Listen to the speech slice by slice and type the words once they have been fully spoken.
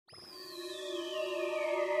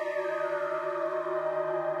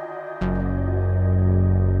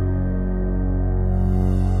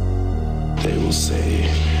people say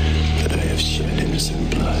that I have shed innocent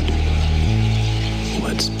blood.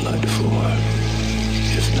 What's blood for,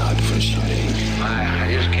 if not for shedding?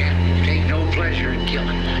 I just can't take no pleasure in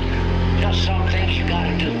killing. Just some things you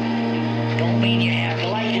gotta do. Don't mean you have to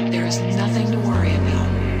like it. There's nothing to worry about.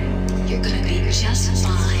 You're gonna be just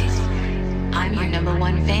fine. I'm your number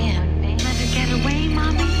one fan. Let her get away,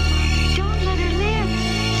 Mommy. Don't let her live.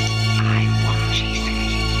 I won't, she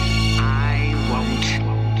said. I won't.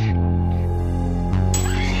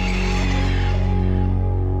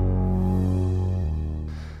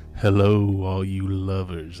 Hello, all you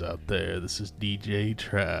lovers out there. This is DJ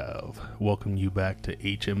Trav. Welcome you back to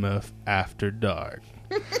HMF After Dark.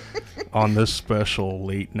 On this special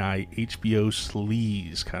late night HBO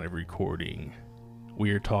sleaze kind of recording,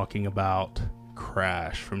 we are talking about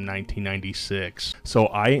Crash from 1996. So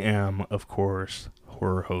I am, of course,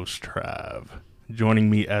 horror host Trav. Joining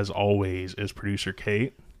me as always is producer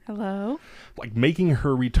Kate. Hello. Like making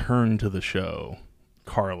her return to the show,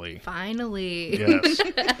 Carly. Finally. Yes.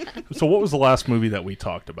 So what was the last movie that we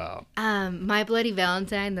talked about? My Bloody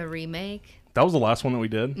Valentine, the remake. That was the last one that we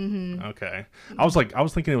did? Mm-hmm. Okay. I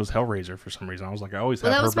was thinking it was Hellraiser for some reason. I was like, I always have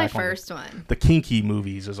Well, that her was my back on first one. the kinky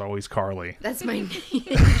movies is always Carly. That's my name.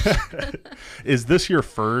 Is this your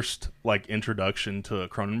first, like, introduction to a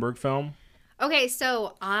Cronenberg film? Okay,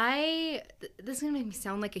 so this is going to make me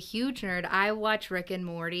sound like a huge nerd. I watch Rick and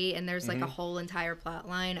Morty, and there's, like, a whole entire plot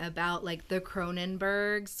line about, like, the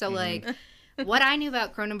Cronenbergs. So, like, what I knew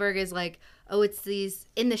about Cronenberg is, like, it's these,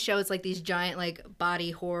 in the show, it's like these giant, like,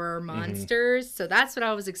 body horror monsters. So that's what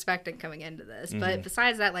I was expecting coming into this. But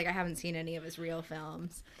besides that, like, I haven't seen any of his real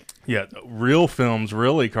films. Yeah, real films,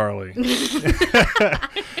 really, Carly.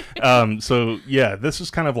 So yeah, this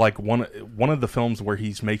is kind of like one of the films where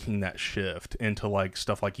he's making that shift into like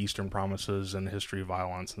stuff like Eastern Promises and History of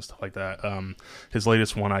Violence and stuff like that. His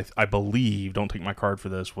latest one, I believe, don't take my card for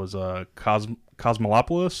this, was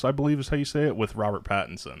Cosmolopolis, I believe is how you say it, with Robert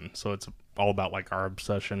Pattinson. So it's all about like our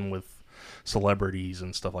obsession with celebrities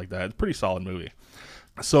and stuff like that. It's a pretty solid movie.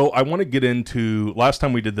 So I want to get into, last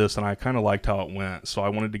time we did this and I kind of liked how it went, so I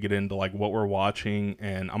wanted to get into like what we're watching,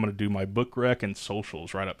 and I'm going to do my book rec and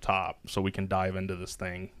socials right up top so we can dive into this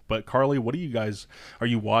thing. But Carly, what do you guys, are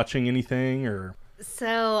you watching anything or?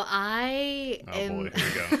 So I am... Oh boy,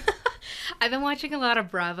 here we go. I've been watching a lot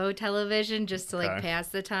of Bravo television just to like Okay. pass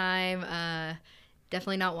the time.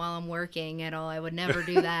 Definitely not while I'm working at all. I would never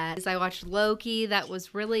do that. I watched Loki. That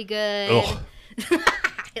was really good. Ugh.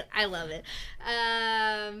 I love it.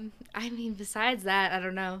 I mean, besides that, I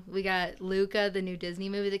don't know. We got Luca, the new Disney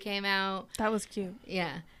movie that came out. That was cute.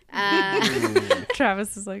 Yeah.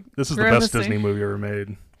 Travis is like, This is the best Disney movie ever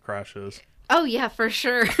made. Crash is. Oh, yeah, for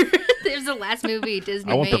sure. There's the last movie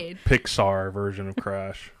Disney I want made. the Pixar version of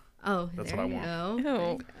Crash. Oh, That's there what I you want.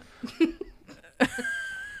 go. Ew.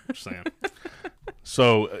 Just saying.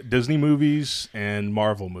 So Disney movies and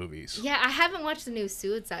Marvel movies. Yeah, I haven't watched the new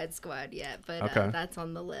Suicide Squad yet, but Okay. that's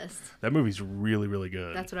on the list. That movie's really, really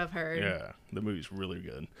good. That's what I've heard. Yeah, the movie's really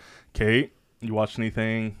good. Kate, you watched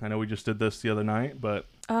anything? I know we just did this the other night, but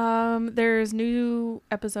There's new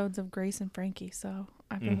episodes of Grace and Frankie, so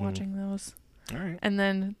I've been watching those. all right. And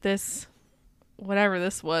then this, whatever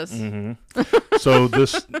this was. So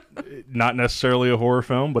this, not necessarily a horror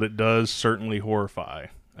film, but it does certainly horrify.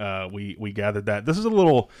 We gathered that. This is a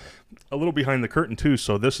little behind the curtain too.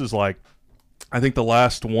 So this is like, I think the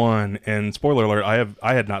last one. And spoiler alert,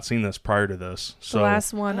 I had not seen this prior to this. So The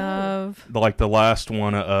last one of... the last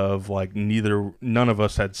one of like none of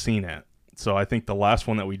us had seen it. So I think the last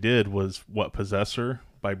one that we did was Possessor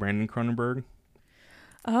by Brandon Cronenberg.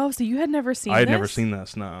 Oh, so you had never seen I had this? never seen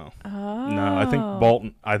this. No. Oh.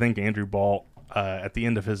 No, I think Andrew Balt, at the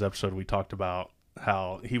end of his episode, we talked about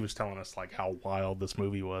how he was telling us like how wild this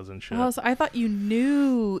movie was and shit. Oh, so I thought you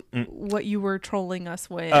knew what you were trolling us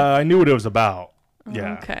with. I knew what it was about.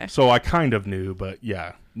 Yeah. okay. So I kind of knew, but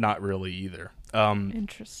yeah, not really either.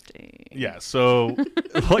 Interesting. Yeah. So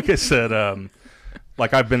like I said,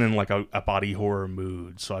 like I've been in like a body horror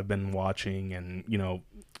mood. So I've been watching and,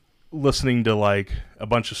 listening to like a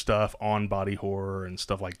bunch of stuff on body horror and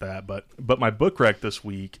stuff like that. But my book rec this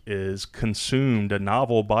week is Consumed, a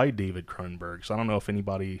novel by David Cronenberg. So I don't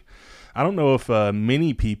know if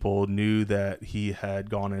many people knew that he had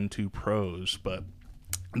gone into prose, but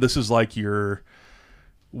this is like your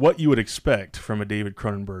what you would expect from a David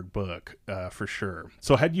Cronenberg book, for sure.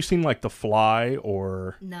 So had you seen like The Fly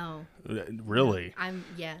or No. really?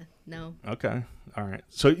 No. Okay. All right.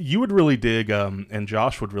 So you would really dig, and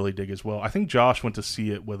Josh would really dig as well. I think Josh went to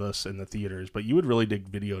see it with us in the theaters, but you would really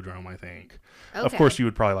dig Videodrome, I think. Okay. Of course, you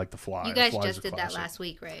would probably like The Fly. You guys The Fly's just a did that classic. last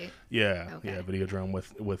week, right? Yeah. Okay. Yeah, Videodrome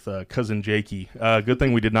with Cousin Jakey. Good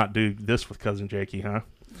thing we did not do this with Cousin Jakey, huh?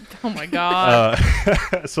 Oh my god.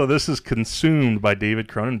 So this is Consumed by David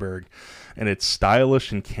Cronenberg, and it's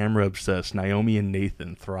stylish and camera-obsessed. Naomi and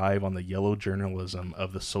Nathan thrive on the yellow journalism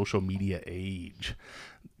of the social media age.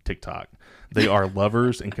 TikTok. They are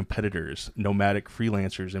lovers and competitors, nomadic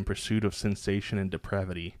freelancers in pursuit of sensation and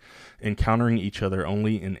depravity, encountering each other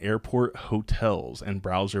only in airport hotels and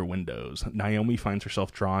browser windows. Naomi finds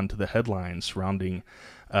herself drawn to the headlines surrounding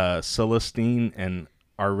Celestine and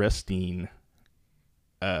Aristine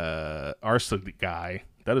Arsagai.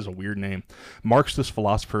 That is a weird name. Marxist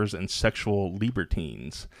philosophers and sexual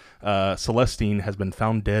libertines. Celestine has been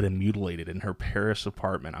found dead and mutilated in her Paris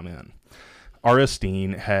apartment I'm in.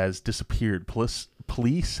 Aristine has disappeared.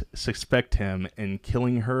 Police suspect him in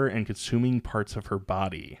killing her and consuming parts of her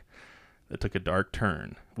body. That took a dark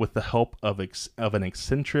turn. With the help of an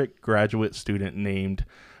eccentric graduate student named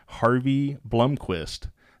Harvey Blomquist,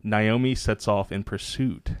 Naomi sets off in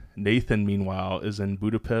pursuit. Nathan, meanwhile, is in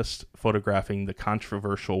Budapest photographing the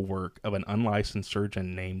controversial work of an unlicensed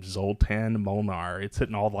surgeon named Zoltan Molnar. It's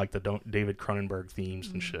hitting all like the David Cronenberg themes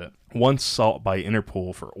and shit. Once sought by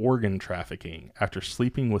Interpol for organ trafficking, after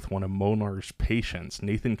sleeping with one of Molnar's patients,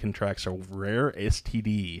 Nathan contracts a rare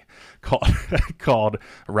STD called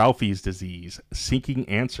Ralphie's disease. Seeking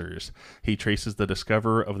answers, he traces the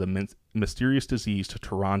discoverer of the mysterious disease to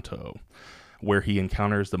Toronto, where he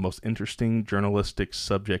encounters the most interesting journalistic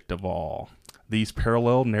subject of all. These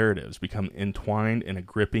parallel narratives become entwined in a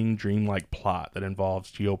gripping, dreamlike plot that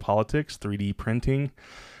involves geopolitics, 3D printing,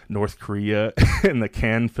 North Korea, and the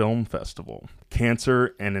Cannes Film Festival,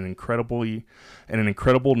 cancer, and an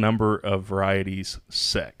incredible number of varieties,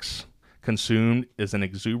 sex. Consumed is an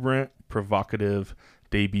exuberant, provocative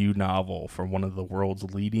debut novel from one of the world's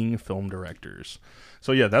leading film directors.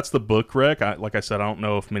 So yeah, that's the book rec. Like I said, I don't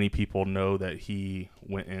know if many people know that he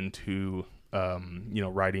went into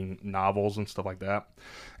writing novels and stuff like that.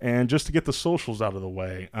 And just to get the socials out of the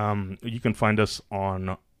way, you can find us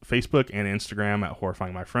on Facebook and Instagram at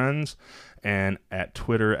Horrifying My Friends and at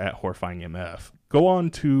Twitter at HorrifyingMF. Go on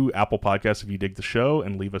to Apple Podcasts if you dig the show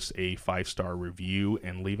and leave us a 5-star review,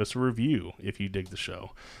 and leave us a review if you dig the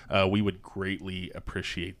show. We would greatly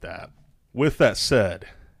appreciate that. With that said,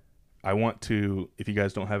 I want to, if you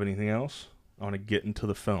guys don't have anything else, I want to get into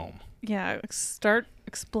the film. Yeah, start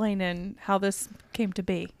explaining how this came to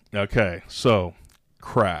be. Okay, so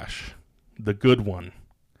Crash, the good one,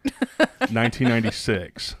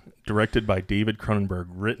 1996, directed by David Cronenberg,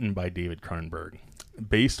 written by David Cronenberg,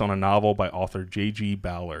 based on a novel by author J.G.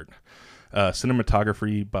 Ballard,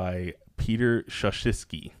 cinematography by Peter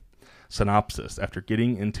Shashitsky. Synopsis: after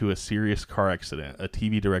getting into a serious car accident, a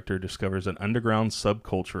TV director discovers an underground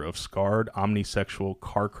subculture of scarred omnisexual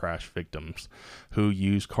car crash victims who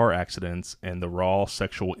use car accidents and the raw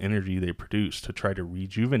sexual energy they produce to try to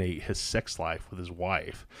rejuvenate his sex life with his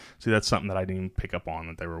wife. See, that's something that I didn't even pick up on,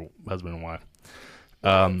 that they were husband and wife.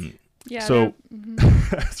 Yeah. So,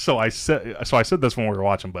 so I said this when we were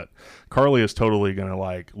watching, but Carly is totally gonna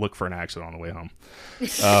like look for an accident on the way home.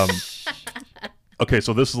 Okay,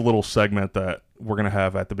 so this is a little segment that we're going to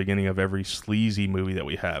have at the beginning of every sleazy movie that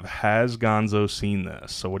we have. Has Gonzo seen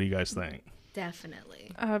this? So what do you guys think?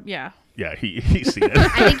 Definitely. Yeah. Yeah, he's seen it.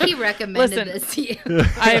 I think he recommended Listen. this to you.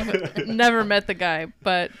 I've never met the guy,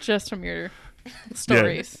 but just from your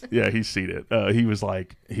stories. Yeah, he's seen it. He was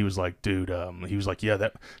like, dude, he was like,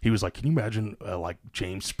 can you imagine like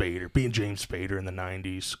James Spader, being James Spader in the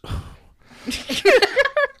 90s?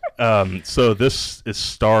 So this is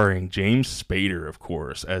starring James Spader, of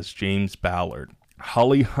course, as James Ballard.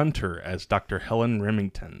 Holly Hunter as Dr. Helen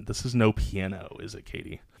Remington. This is no piano, is it,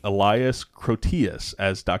 Katie? Elias Crotius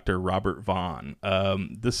as Dr. Robert Vaughn.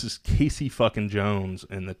 This is Casey fucking Jones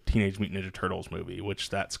in the Teenage Mutant Ninja Turtles movie,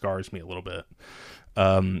 which that scars me a little bit.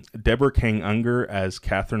 Deborah Kang Unger as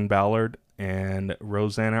Catherine Ballard, and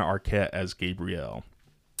Rosanna Arquette as Gabrielle.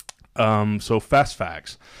 So fast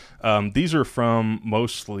facts. These are from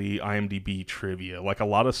mostly IMDb trivia. Like, a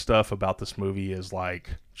lot of stuff about this movie is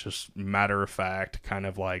like just matter of fact, kind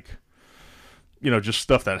of like, just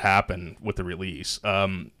stuff that happened with the release.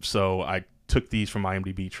 So I took these from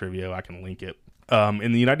IMDb trivia. I can link it.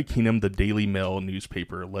 In the United Kingdom, the Daily Mail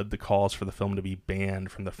newspaper led the calls for the film to be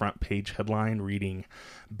banned from the front page headline reading,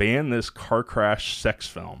 "Ban this car crash sex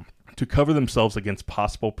film," To cover themselves against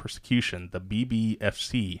possible persecution, the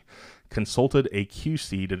BBFC consulted a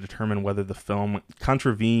QC to determine whether the film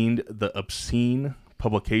contravened the Obscene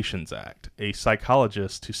Publications Act, a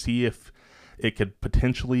psychologist to see if it could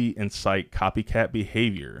potentially incite copycat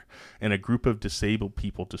behavior, and a group of disabled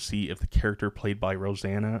people to see if the character played by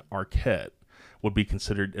Rosanna Arquette would be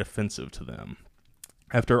considered offensive to them.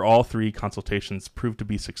 After all three consultations proved to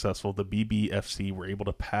be successful, the BBFC were able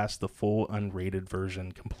to pass the full unrated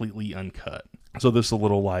version completely uncut. So this is a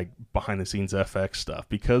little like behind-the-scenes FX stuff.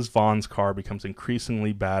 Because Vaughn's car becomes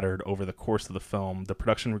increasingly battered over the course of the film, the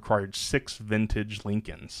production required 6 vintage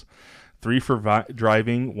Lincolns. 3 for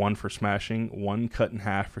driving, 1 for smashing, 1 cut in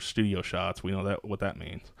half for studio shots. We know what that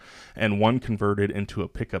means. And 1 converted into a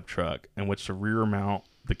pickup truck in which to rear mount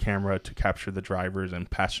the camera to capture the drivers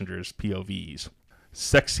and passengers' POVs.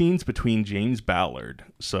 Sex scenes between James Ballard,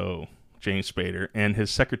 so James Spader, and his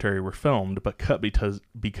secretary were filmed, but cut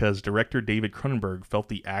because director David Cronenberg felt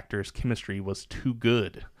the actors' chemistry was too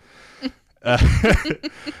good.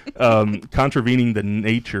 Contravening the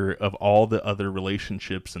nature of all the other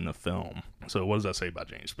relationships in the film. So what does that say about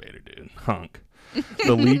James Spader, dude? Hunk.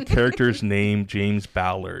 The lead character's name, James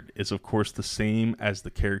Ballard, is of course the same as the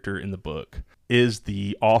character in the book. Is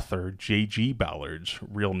the author J.G. Ballard's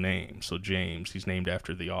real name. So James, he's named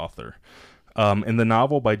after the author. In the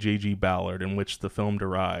novel by J.G. Ballard, in which the film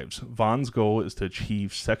derives, Vaughn's goal is to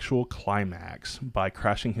achieve sexual climax by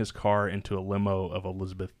crashing his car into a limo of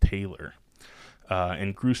Elizabeth Taylor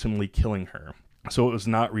and gruesomely killing her. So it was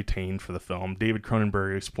not retained for the film. David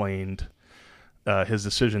Cronenberg explained his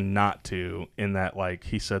decision not to, in that, like,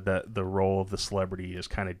 he said that the role of the celebrity is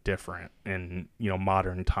kind of different in,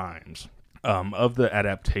 modern times. Of the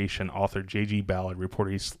adaptation, author J.G. Ballard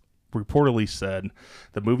reportedly said,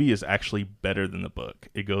 the movie is actually better than the book.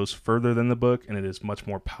 It goes further than the book, and it is much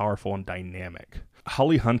more powerful and dynamic.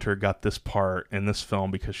 Holly Hunter got this part in this film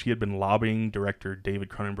because she had been lobbying director David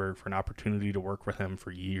Cronenberg for an opportunity to work with him for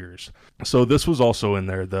years. So this was also in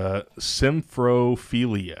there, the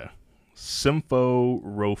symphorophilia,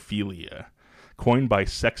 coined by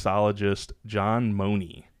sexologist John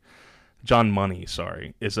Money,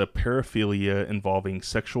 is a paraphilia involving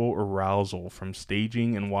sexual arousal from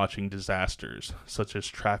staging and watching disasters, such as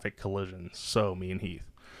traffic collisions. So, me and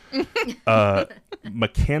Heath.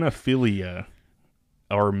 Mechanophilia,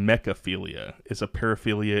 or mechaphilia, is a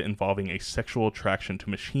paraphilia involving a sexual attraction to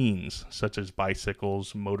machines, such as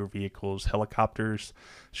bicycles, motor vehicles, helicopters,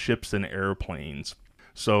 ships, and airplanes.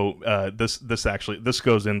 So this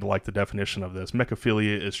goes into like the definition of this.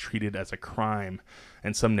 Mechaphilia is treated as a crime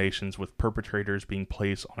in some nations, with perpetrators being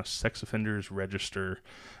placed on a sex offenders register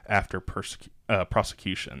after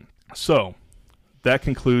prosecution. So that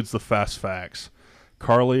concludes the fast facts.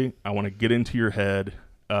 Carly, I want to get into your head,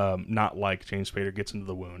 not like James Spader gets into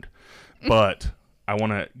the wound, but I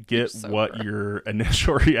want to get what your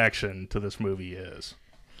initial reaction to this movie is.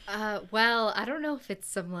 Well, I don't know if it's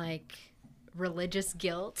some like religious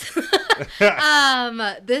guilt.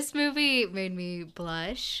 This movie made me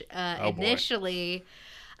blush initially. Boy.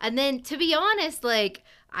 And then, to be honest, like,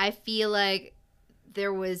 I feel like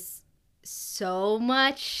there was so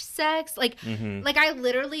much sex. Like, like I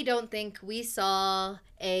literally don't think we saw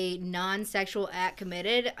a non-sexual act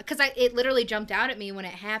committed, because it literally jumped out at me when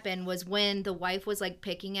it happened was when the wife was like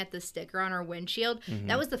picking at the sticker on her windshield.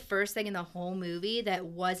 That was the first thing in the whole movie that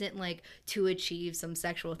wasn't like to achieve some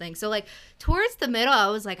sexual thing. So like towards the middle,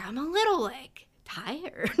 I was like, I'm a little like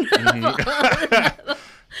tired. It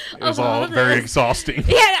was all very exhausting.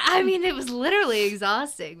 Yeah, I mean, it was literally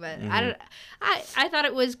exhausting, but I thought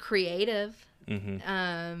it was creative.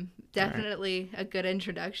 Definitely a good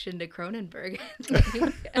introduction to Cronenberg.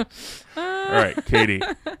 All right, Katie.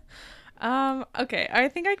 Okay, I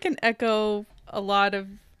think I can echo a lot of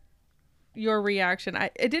your reaction.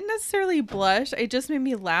 It didn't necessarily blush. It just made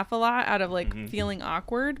me laugh a lot out of like feeling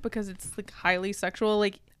awkward because it's like highly sexual.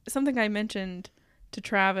 Like something I mentioned to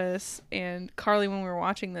Travis and Carly when we were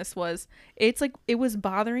watching this was, it's like it was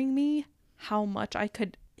bothering me how much I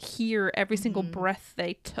could hear every single breath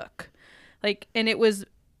they took. Like, and it was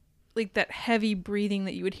like that heavy breathing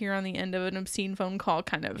that you would hear on the end of an obscene phone call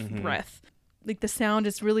kind of breath. Like the sound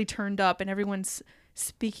is really turned up and everyone's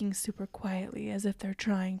speaking super quietly as if they're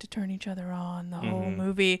trying to turn each other on the whole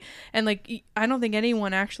movie. And like, I don't think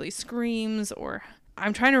anyone actually screams, or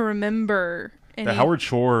I'm trying to remember. The Howard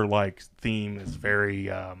Shore like theme is very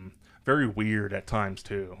very weird at times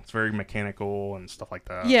too. It's very mechanical and stuff like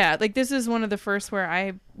that. Yeah, like this is one of the first where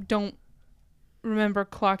I don't remember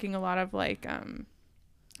clocking a lot of like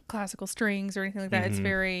classical strings or anything like that. It's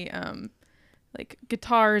very like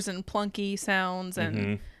guitars and plunky sounds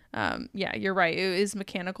and Yeah, you're right. It is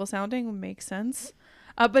mechanical sounding. It makes sense.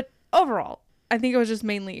 But overall, I think I was just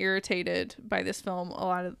mainly irritated by this film a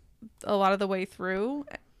lot of the way through,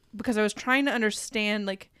 because I was trying to understand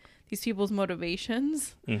like these people's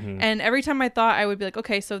motivations. And every time I thought, I would be like,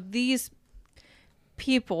 okay, so these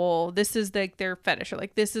people, this is like their fetish, or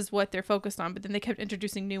like this is what they're focused on. But then they kept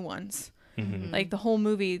introducing new ones. Like the whole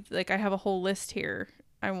movie, like I have a whole list here.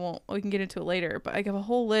 We can get into it later, but I have a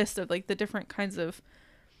whole list of like the different kinds of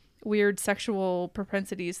weird sexual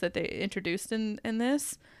propensities that they introduced in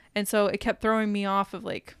this. And so it kept throwing me off of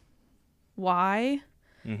like, why?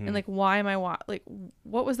 And like, why am I like,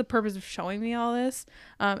 what was the purpose of showing me all this?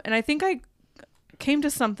 And I think I came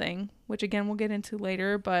to something, which again, we'll get into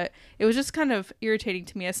later, but it was just kind of irritating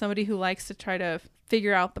to me as somebody who likes to try to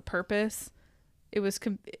figure out the purpose. I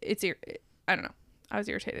don't know. I was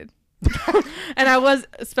irritated. And I was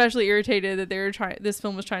especially irritated that this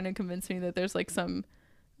film was trying to convince me that there's like some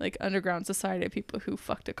like underground society of people who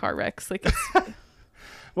fucked at car wrecks. Like, it's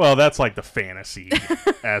Well, that's like the fantasy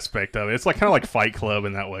aspect of it. It's like kind of like Fight Club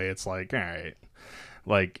in that way. It's like, all right,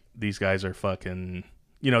 like these guys are fucking,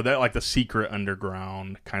 that like the secret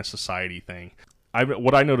underground kind of society thing.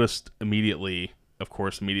 What I noticed immediately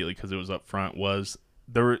because it was up front, was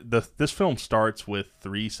this film starts with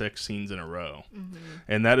 3 sex scenes in a row,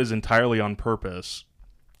 and that is entirely on purpose,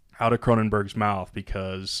 out of Cronenberg's mouth,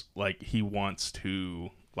 because like he wants to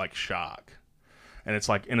like shock. And it's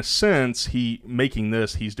like, in a sense, he's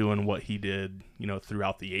doing what he did,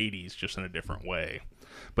 throughout the 80s, just in a different way.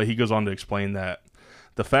 But he goes on to explain that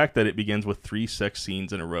the fact that it begins with 3 sex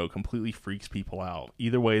scenes in a row completely freaks people out.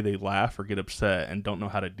 Either way, they laugh or get upset and don't know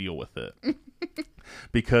how to deal with it.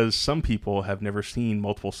 Because some people have never seen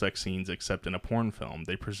multiple sex scenes except in a porn film.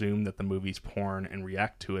 They presume that the movie's porn and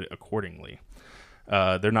react to it accordingly.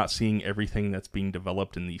 They're not seeing everything that's being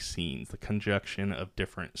developed in these scenes, the conjunction of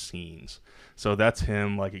different scenes. So that's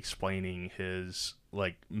him like explaining his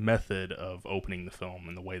like method of opening the film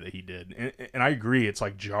in the way that he did. And I agree, it's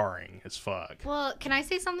like jarring as fuck. Well, can I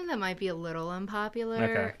say something that might be a little unpopular?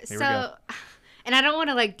 Okay, here we go. And I don't want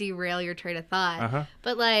to like derail your train of thought,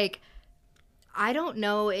 but like, I don't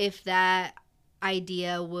know if that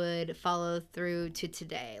idea would follow through to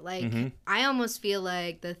today. Like, I almost feel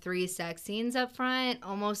like the 3 sex scenes up front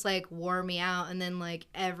almost like wore me out, and then like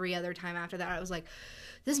every other time after that I was like,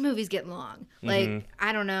 this movie's getting long. Like,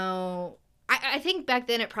 I don't know, I think back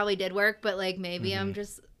then it probably did work, but like maybe I'm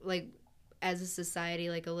just like, as a society,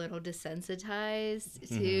 like a little desensitized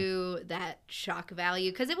to that shock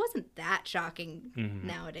value, because it wasn't that shocking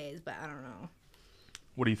nowadays, but I don't know.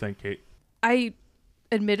 What do you think, Kate? I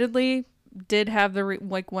admittedly did have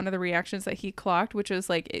like one of the reactions that he clocked, which was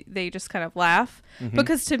like they just kind of laugh,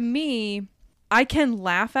 because to me, I can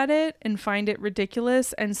laugh at it and find it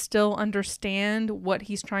ridiculous and still understand what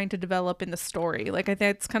he's trying to develop in the story. Like, I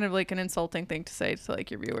think it's kind of like an insulting thing to say to like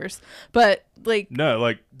your viewers, but like, no,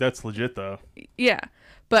 like that's legit though. Yeah.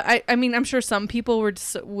 But I mean, I'm sure some people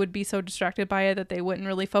would be so distracted by it that they wouldn't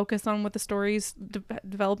really focus on what the story's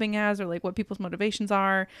developing as, or like what people's motivations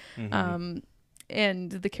are.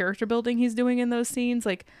 And the character building he's doing in those scenes.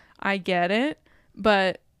 Like, I get it,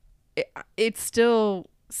 but it's still,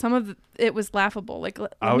 it was laughable. Like,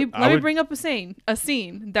 let me bring up a scene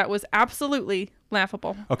that was absolutely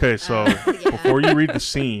laughable. Okay, so before you read the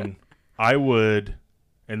scene, I would,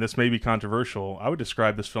 and this may be controversial, I would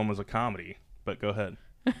describe this film as a comedy, but go ahead.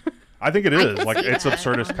 I think it is. Like, it's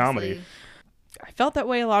absurdist honestly. Comedy. I felt that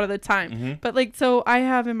way a lot of the time. But like, so I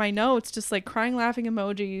have in my notes just like crying, laughing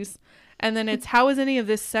emojis. And then it's, how is any of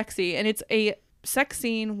this sexy? And it's a sex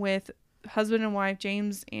scene with husband and wife,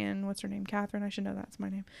 James and what's her name? Catherine. I should know that's my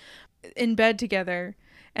name. In bed together.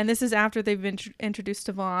 And this is after they've been introduced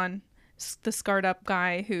to Vaughn, the scarred up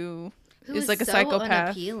guy who is like a so psychopath.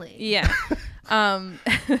 Unappealing. Yeah.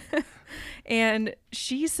 And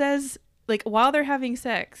she says, like, while they're having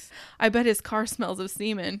sex, I bet his car smells of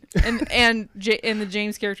semen. And the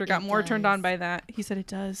James character got more turned on by that. He said it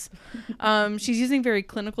does. She's using very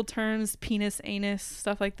clinical terms, penis, anus,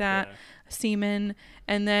 stuff like that, semen.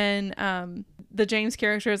 And then the James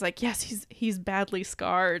character is like, yes, he's badly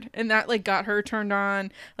scarred. And that like got her turned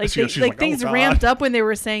on. Like, things ramped up when they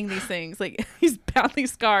were saying these things. Like, he's badly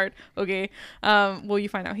scarred. Okay. Well, you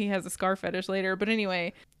find out he has a scar fetish later. But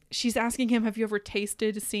anyway, she's asking him, have you ever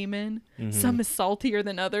tasted semen? Some is saltier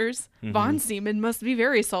than others. Vaughn's semen must be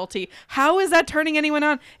very salty. How is that turning anyone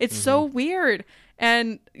on? It's so weird.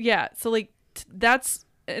 And yeah, so like that's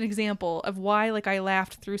an example of why like I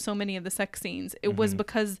laughed through so many of the sex scenes. It was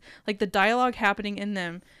because like the dialogue happening in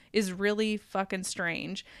them is really fucking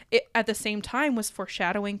strange. It at the same time was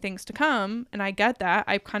foreshadowing things to come, and I get that.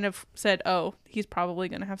 I kind of said, oh, he's probably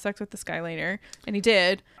gonna have sex with this guy later, and he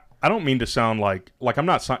did. I don't mean to sound like I'm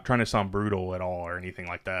not trying to sound brutal at all or anything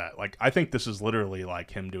like that. Like, I think this is literally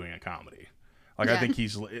like him doing a comedy. Like, I think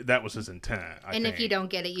that was his intent. I think. If you don't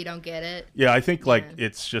get it, you don't get it. Yeah, I think like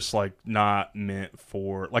it's just like not meant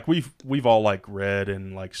for like we've all like read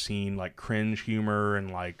and like seen like cringe humor and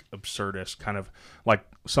like absurdist kind of like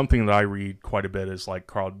something that I read quite a bit is like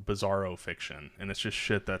called bizarro fiction, and it's just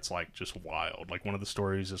shit that's like just wild. Like one of the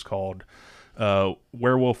stories is called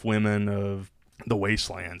Werewolf Women of the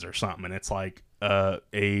Wastelands or something, and it's like a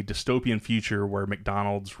dystopian future where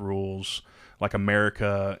McDonald's rules like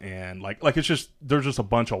America, and like it's just there's just a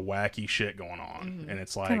bunch of wacky shit going on, and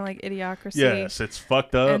it's like Kind of like Idiocracy. yes, it's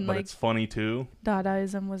fucked up, And, but like, it's funny too.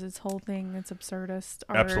 Dadaism was its whole thing. It's absurdist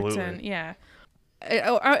art. Absolutely. And yeah.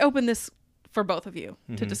 I open this for both of you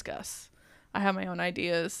to discuss. I have my own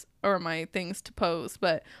ideas or my things to pose,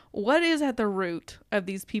 but what is at the root of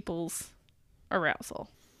these people's arousal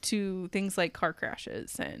to things like car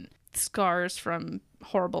crashes and scars from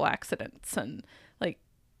horrible accidents and like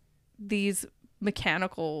these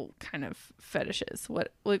mechanical kind of fetishes?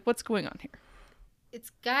 What's going on here? It's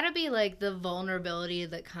gotta be like the vulnerability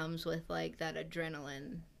that comes with like that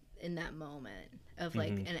adrenaline in that moment of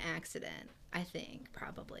like an accident, I think,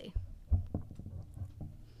 probably.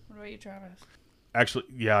 What about you, Travis? Actually,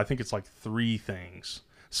 yeah, I think it's like three things.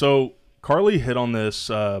 So Carly hit on this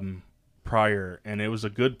prior, and it was a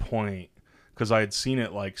good point because I had seen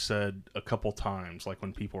it like said a couple times, like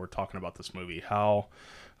when people were talking about this movie, how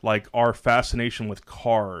like our fascination with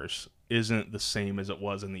cars isn't the same as it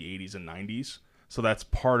was in the 80s and 90s. So that's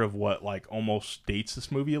part of what like almost dates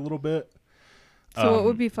this movie a little bit. So what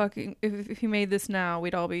would be fucking if you made this now?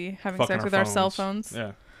 We'd all be having sex with our cell phones.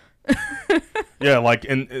 Yeah. Yeah, like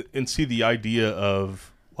and see the idea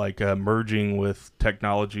of like merging with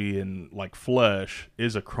technology and like flesh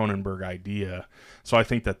is a Cronenberg idea. So I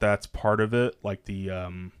think that that's part of it. Like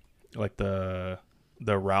the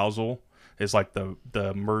arousal is like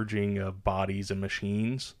the merging of bodies and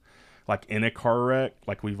machines. Like in a car wreck,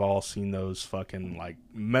 like we've all seen those fucking like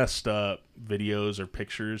messed up videos or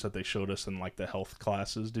pictures that they showed us in like the health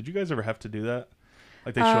classes. Did you guys ever have to do that?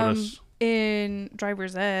 Like they showed us in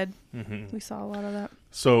driver's ed. We saw a lot of that.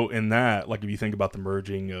 So in that, like if you think about the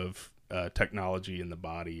merging of technology in the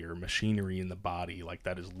body or machinery in the body, like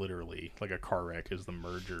that is literally like a car wreck is the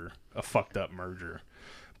merger, a fucked up merger.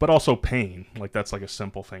 But also pain, like that's like a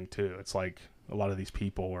simple thing too. It's like a lot of these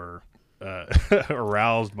people are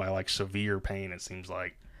aroused by like severe pain, it seems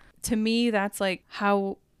like. To me, that's like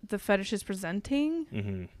how the fetish is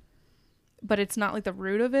presenting, but it's not like the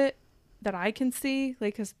root of it that I can see.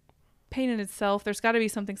 Like, because pain in itself, there's got to be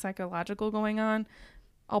something psychological going on.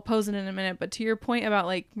 I'll pose it in a minute, but to your point about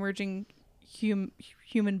like merging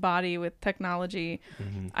human body with technology,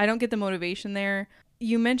 I don't get the motivation there.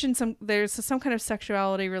 You mentioned there's some kind of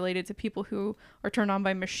sexuality related to people who are turned on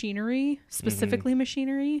by machinery, specifically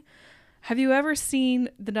machinery. Have you ever seen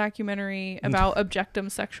the documentary about objectum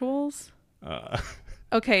sexuals?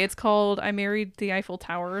 Okay, it's called I Married the Eiffel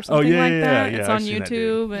Tower or something that. It's on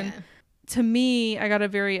YouTube. And to me, I got a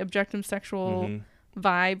very objectum sexual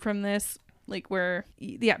vibe from this. Like where,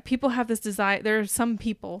 people have this desire. There are some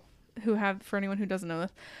people who have, for anyone who doesn't know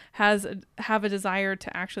this, have a desire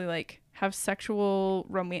to actually like have sexual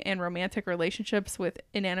and romantic relationships with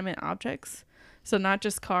inanimate objects. So not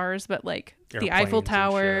just cars, but like the Eiffel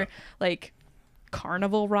Tower, like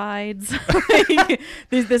carnival rides.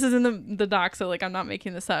 This is in the doc, so like I'm not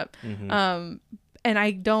making this up. And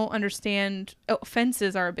I don't understand.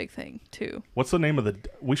 Fences are a big thing too. What's the name of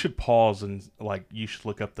we should pause and like you should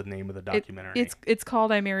look up the name of the documentary. It's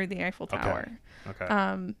called I Married the Eiffel Tower.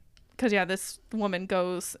 Okay. Because this woman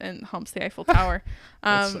goes and humps the Eiffel Tower.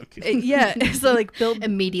 That's so cute. So like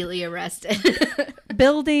Immediately arrested.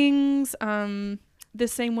 buildings.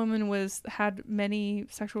 This same woman had many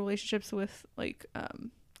sexual relationships with like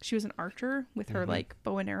she was an archer with her like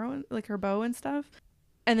bow and arrow, like her bow and stuff.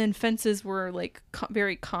 And then fences were like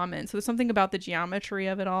very common. So there's something about the geometry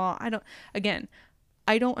of it all. I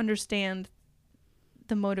don't understand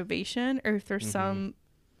the motivation, or if there's some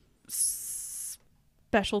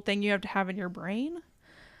special thing you have to have in your brain.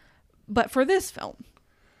 But for this film,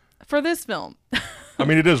 I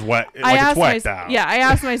mean, it is wet. It's whacked out. Yeah, I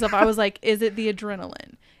asked myself, I was like, is it the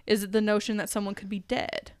adrenaline? Is it the notion that someone could be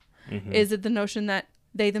dead? Is it the notion that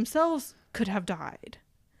they themselves could have died?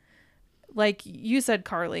 Like you said,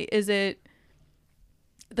 Carly, is it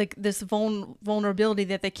like this vulnerability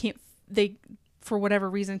that they for whatever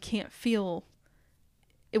reason can't feel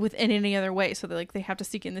it within any other way, so they have to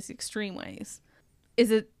seek in these extreme ways.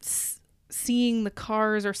 Is it seeing the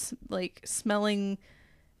cars, or like smelling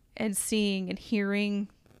and seeing and hearing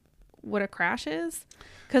what a crash is?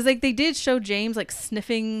 Because like they did show James like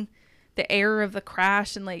sniffing the air of the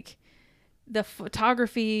crash, and like the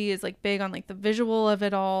photography is like big on like the visual of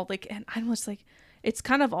it all, like, and I'm just like, it's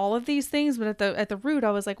kind of all of these things, but at the root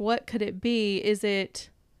I was like, what could it be? Is it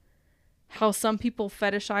how some people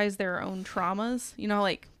fetishize their own traumas? You know,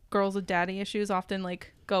 like girls with daddy issues often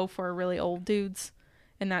like go for really old dudes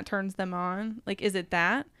and that turns them on. Like, is it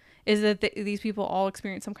that? Is it that these people all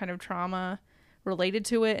experience some kind of trauma related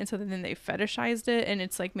to it, and so then they fetishized it, and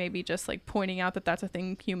it's like maybe just like pointing out that that's a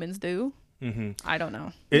thing humans do? I don't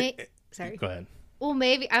know. Sorry. Go ahead. Well,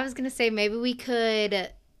 maybe I was going to say maybe we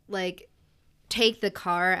could like take the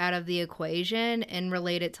car out of the equation and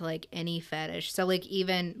relate it to like any fetish. So like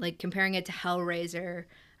even like comparing it to Hellraiser,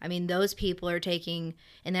 I mean, those people are taking,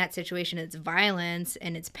 in that situation, it's violence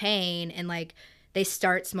and it's pain, and like they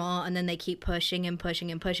start small and then they keep pushing and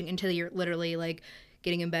pushing and pushing until you're literally like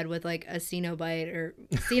getting in bed with like a Cenobite, or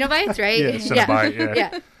Cenobites, right? Yeah,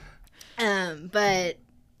 Cenobite, yeah. But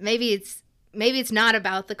maybe it's not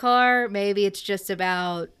about the car. Maybe it's just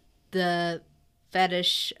about the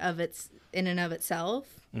fetish of its in and of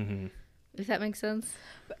itself. If that makes sense.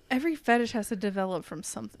 But every fetish has to develop from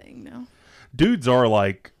something, no? Dudes are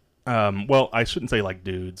like, well, I shouldn't say like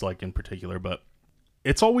dudes like in particular, but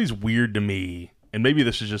it's always weird to me, and maybe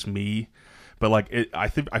this is just me, but like I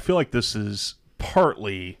feel like this is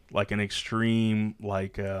partly like an extreme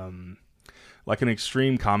like an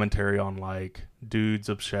extreme commentary on like dudes'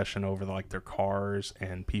 obsession over like their cars,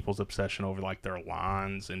 and people's obsession over like their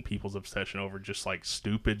lawns, and people's obsession over just like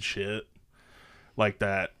stupid shit like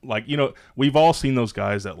that. Like, you know, we've all seen those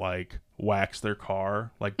guys that like wax their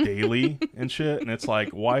car like daily and shit, and it's like,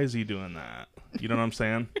 why is he doing that? You know what I'm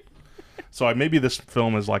saying? So maybe this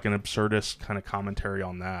film is like an absurdist kind of commentary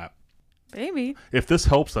on that. Maybe. If this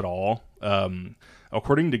helps at all,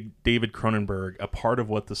 according to David Cronenberg, a part of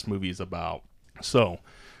what this movie is about. So,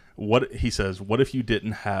 what he says, what if you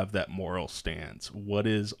didn't have that moral stance? What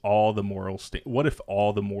if all the moral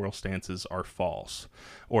stances are false,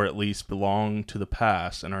 or at least belong to the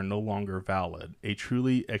past and are no longer valid? A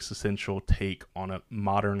truly existential take on a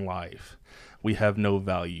modern life. We have no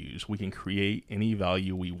values. We can create any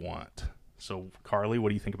value we want. So, Carly, what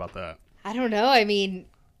do you think about that? I don't know. I mean,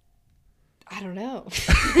 I don't know. It's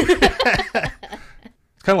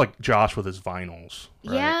kind of like Josh with his vinyls,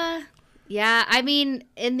 right? Yeah. I mean,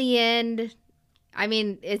 in the end, I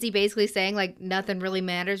mean, is he basically saying like nothing really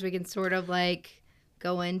matters? We can sort of like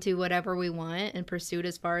go into whatever we want and pursue it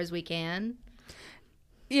as far as we can?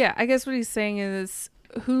 Yeah, I guess what he's saying is,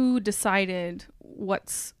 who decided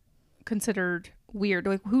what's considered weird?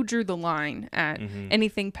 Like, who drew the line at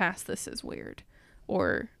anything past this is weird,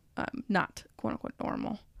 or not quote unquote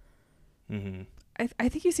normal? I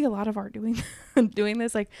think you see a lot of art doing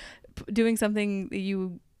this, like doing something that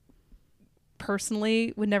you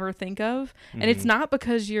personally would never think of, and it's not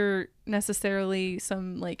because you're necessarily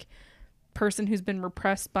some like person who's been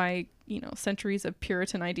repressed by, you know, centuries of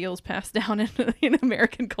Puritan ideals passed down in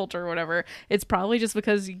American culture or whatever. It's probably just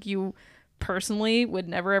because you personally would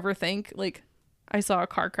never ever think like, I saw a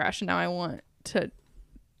car crash and now I want to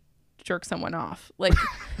jerk someone off. Like,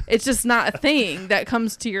 it's just not a thing that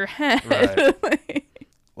comes to your head. Right.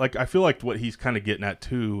 Like, I feel like what he's kind of getting at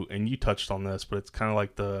too, and you touched on this, but it's kind of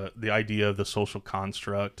like the idea of the social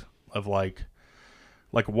construct of like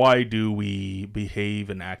why do we behave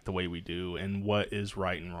and act the way we do, and what is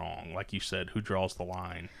right and wrong? Like you said, who draws the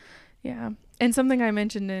line? Yeah. And something I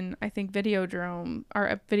mentioned in, I think, Videodrome,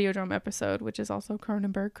 our Videodrome episode, which is also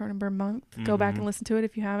Cronenberg Month. Go back and listen to it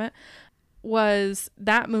if you haven't. Was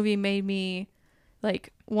that movie made me,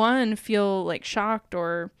 like, one, feel, like, shocked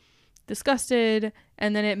or disgusted,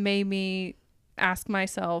 and then it made me ask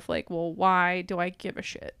myself, like, well, why do I give a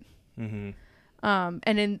shit?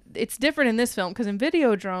 And it's different in this film, because in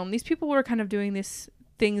Videodrome, these people were kind of doing these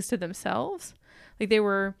things to themselves. Like, they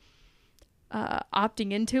were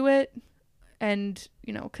opting into it and,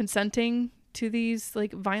 you know, consenting to these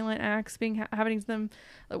like violent acts happening to them,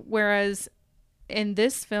 whereas in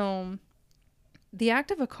this film, the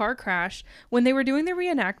act of a car crash, when they were doing the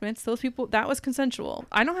reenactments, those people, that was consensual.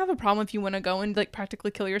 I don't have a problem if you want to go and like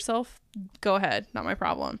practically kill yourself, go ahead, not my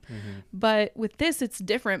problem. But with this, it's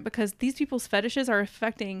different, because these people's fetishes are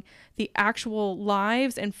affecting the actual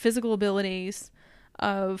lives and physical abilities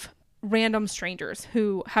of random strangers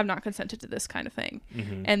who have not consented to this kind of thing.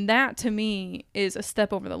 And that to me is a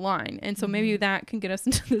step over the line. And so maybe that can get us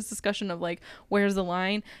into this discussion of like, where's the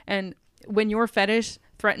line? And when your fetish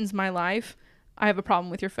threatens my life, I have a problem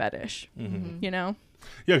with your fetish, you know?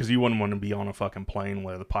 Yeah, because you wouldn't want to be on a fucking plane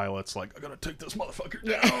where the pilot's like, I gotta take this motherfucker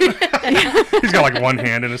down. He's got like one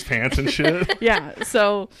hand in his pants and shit. Yeah,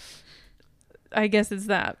 so I guess it's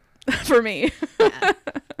that for me.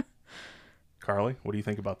 Carly, what do you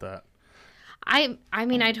think about that? I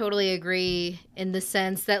mean, I totally agree in the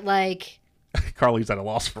sense that, like... Carly's at a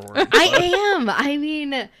loss for words. I am. I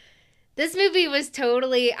mean, this movie was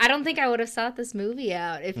totally... I don't think I would have sought this movie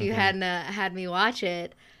out if you hadn't had me watch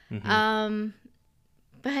it.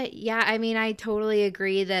 But, yeah, I mean, I totally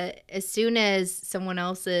agree that as soon as someone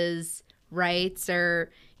else's rights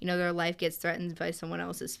or, you know, their life gets threatened by someone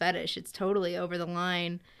else's fetish, it's totally over the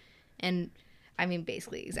line. And... I mean,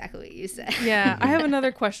 basically exactly what you said. Yeah, I have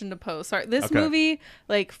another question to pose. Sorry, this movie,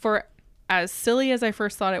 like, for as silly as I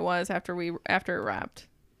first thought it was after it wrapped,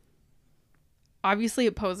 obviously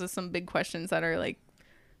it poses some big questions that are like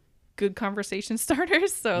good conversation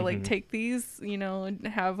starters. So like, take these, you know, and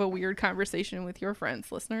have a weird conversation with your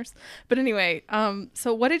friends, listeners. But anyway,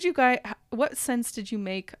 so what sense did you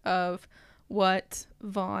make of what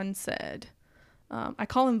Vaughn said? I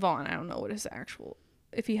call him Vaughn. I don't know what his actual.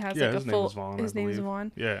 If he has like a full, his name is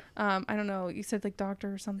Vaughn. Yeah. I don't know. You said like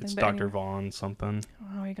doctor or something. It's but Dr. anyway. Vaughn something.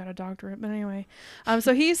 Oh, he got a doctorate. But anyway,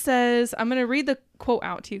 so he says, I'm gonna read the quote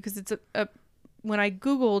out to you because it's a when I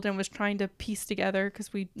Googled and was trying to piece together,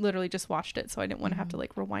 because we literally just watched it, so I didn't want to have to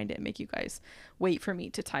like rewind it and make you guys wait for me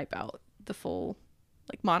to type out the full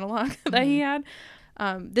like monologue that he had.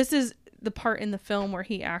 This is the part in the film where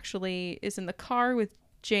he actually is in the car with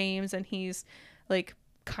James and he's like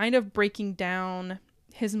kind of breaking down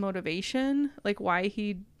his motivation, like why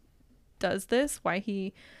he does this, why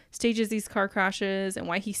he stages these car crashes, and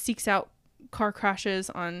why he seeks out car crashes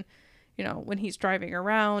on, you know, when he's driving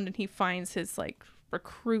around and he finds his like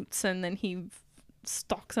recruits and then he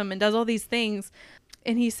stalks them and does all these things.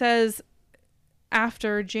 And he says,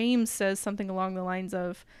 after James says something along the lines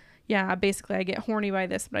of, yeah, basically I get horny by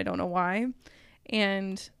this, but I don't know why.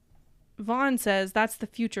 And Vaughn says, that's the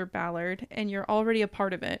future, Ballard, and you're already a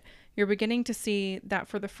part of it. You're beginning to see that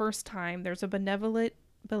for the first time, there's a benevolent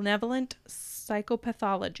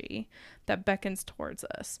psychopathology that beckons towards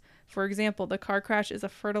us. For example, the car crash is a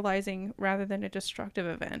fertilizing rather than a destructive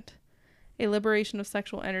event. A liberation of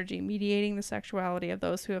sexual energy, mediating the sexuality of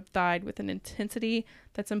those who have died with an intensity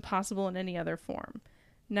that's impossible in any other form.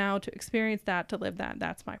 Now, to experience that, to live that,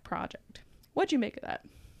 that's my project. What'd you make of that?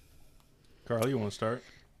 Carly, you want to start?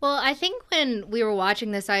 Well, I think when we were watching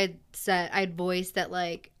this, I'd voiced that,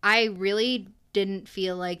 like, I really didn't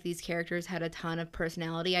feel like these characters had a ton of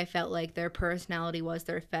personality. I felt like their personality was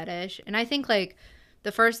their fetish. And I think, like,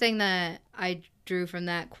 the first thing that I drew from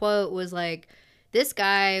that quote was, like, this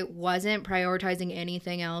guy wasn't prioritizing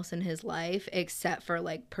anything else in his life except for,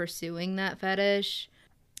 like, pursuing that fetish.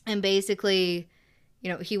 And basically,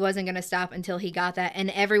 you know, he wasn't going to stop until he got that. And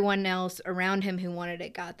everyone else around him who wanted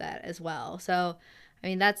it got that as well. So... I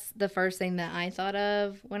mean, that's the first thing that I thought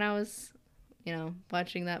of when I was, you know,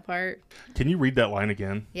 watching that part. Can you read that line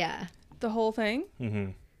again? Yeah. The whole thing?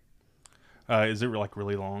 Mm-hmm. Is it like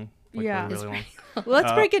really long? Like, yeah. really long?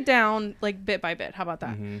 Let's break it down like bit by bit. How about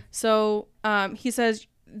that? So he says,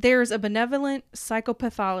 there's a benevolent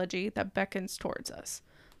psychopathology that beckons towards us.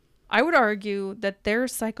 I would argue that their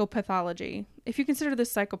psychopathology, if you consider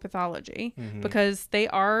this psychopathology, because they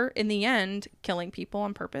are, in the end, killing people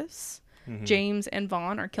on purpose. James and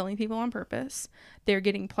Vaughn are killing people on purpose. They're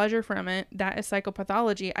getting pleasure from it. That is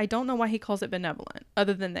psychopathology. I don't know why he calls it benevolent,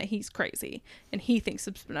 other than that he's crazy and he thinks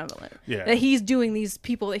it's benevolent. Yeah. That he's doing these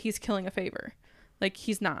people that he's killing a favor. Like,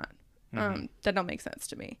 he's not. That don't make sense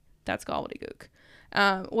to me. That's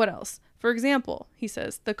gobbledygook. What else? For example, he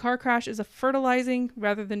says, the car crash is a fertilizing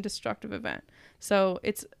rather than destructive event. So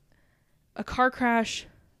it's a car crash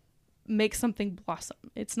makes something blossom.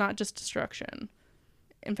 It's not just destruction.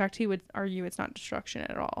 In fact, he would argue it's not destruction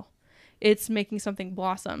at all. It's making something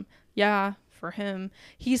blossom. Yeah, for him.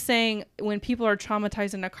 He's saying when people are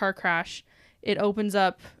traumatized in a car crash, it opens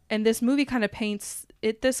up. And this movie kind of paints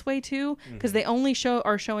it this way too, because they only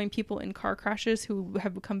are showing people in car crashes who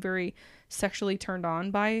have become very sexually turned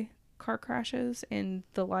on by car crashes and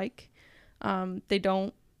the like.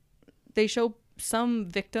 They show some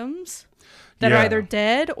victims that are either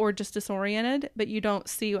dead or just disoriented, but you don't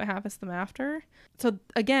see what happens to them after. So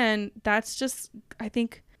again, that's just, I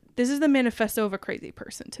think this is the manifesto of a crazy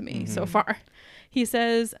person to me so far. He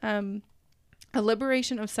says, a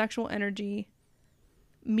liberation of sexual energy,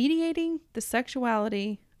 mediating the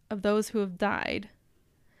sexuality of those who have died.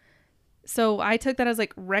 So I took that as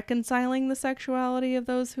like reconciling the sexuality of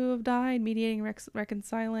those who have died. Mediating,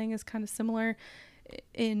 reconciling is kind of similar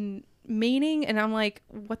in meaning. And I'm like,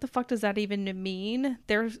 what the fuck does that even mean?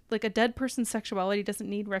 There's like a dead person's sexuality doesn't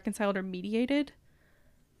need reconciled or mediated.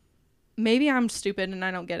 Maybe I'm stupid and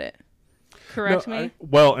I don't get it. Correct me?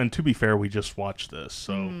 Well, and to be fair, we just watched this.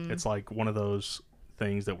 So it's like one of those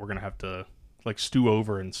things that we're going to have to like stew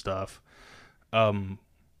over and stuff.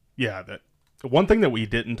 Yeah, that one thing that we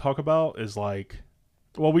didn't talk about is like,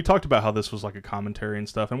 well, we talked about how this was like a commentary and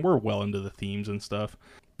stuff, and we're well into the themes and stuff,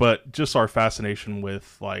 but just our fascination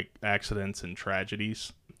with like accidents and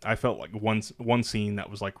tragedies. I felt like one scene that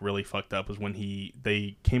was like really fucked up was when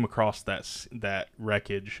they came across that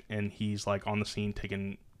wreckage, and he's like on the scene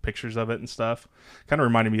taking pictures of it and stuff. Kind of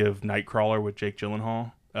reminded me of Nightcrawler with Jake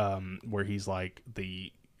Gyllenhaal, where he's like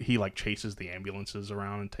he like chases the ambulances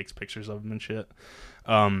around and takes pictures of them and shit.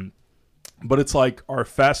 But it's like our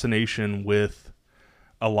fascination with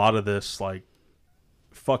a lot of this like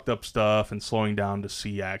fucked up stuff and slowing down to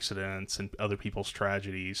see accidents and other people's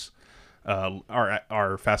tragedies.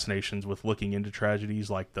 Our fascinations with looking into tragedies,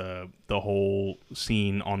 like the whole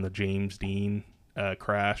scene on the James Dean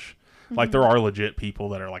crash. Mm-hmm. Like there are legit people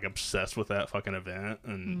that are like obsessed with that fucking event,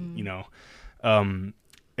 and you know, and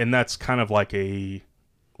that's kind of like a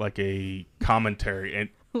commentary and.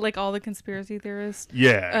 Like all the conspiracy theorists,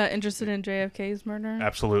 interested in JFK's murder.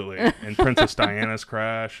 Absolutely, and Princess Diana's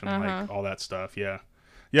crash and like all that stuff. Yeah,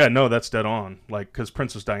 no, that's dead on. Like, because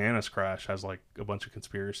Princess Diana's crash has like a bunch of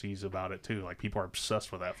conspiracies about it too. Like people are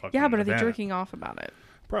obsessed with that fucking. Yeah, but are they event. jerking off about it?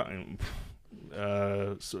 Probably.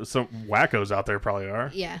 So wackos out there probably are.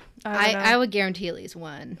 Yeah, I would guarantee at least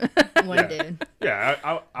one dude.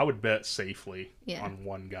 Yeah, I would bet safely on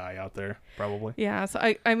one guy out there probably. Yeah,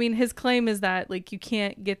 so I mean his claim is that like you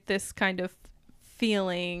can't get this kind of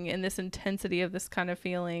feeling and this intensity of this kind of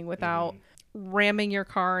feeling without ramming your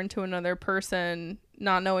car into another person,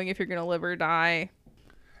 not knowing if you're gonna live or die.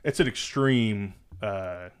 It's an extreme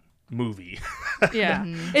movie. Yeah,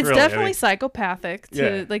 it's really, definitely psychopathic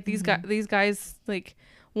to like these guys like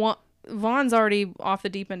Vaughn's already off the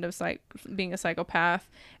deep end of being a psychopath,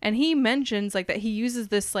 and he mentions like that he uses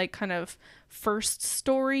this like kind of first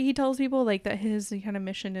story he tells people like that his kind of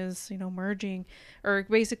mission is, you know, merging or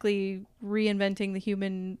basically reinventing the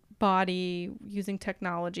human body using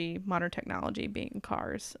technology, modern technology being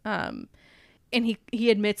cars, and he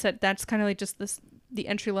admits that that's kind of like just the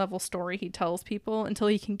entry-level story he tells people until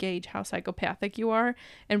he can gauge how psychopathic you are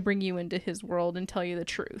and bring you into his world and tell you the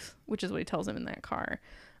truth, which is what he tells him in that car.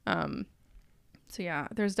 So yeah,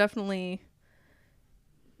 there's definitely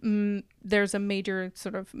there's a major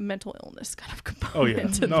sort of mental illness kind of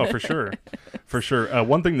component. Oh yeah, for sure.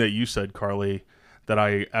 One thing that you said, Carly, that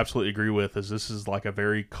I absolutely agree with is this is like a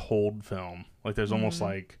very cold film. Like there's almost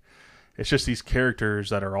like it's just these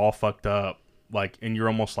characters that are all fucked up. Like, and you're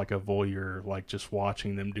almost like a voyeur, like just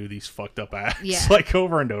watching them do these fucked up acts, like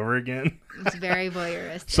over and over again. It's very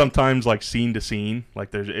voyeuristic. Sometimes like scene to scene,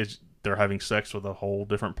 like they're having sex with a whole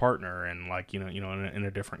different partner, and like you know in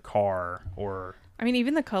a different car. Or I mean,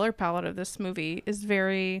 even the color palette of this movie is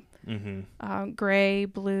very gray,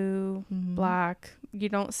 blue, black. You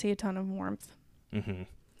don't see a ton of warmth.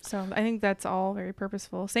 So I think that's all very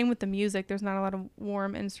purposeful. Same with the music. There's not a lot of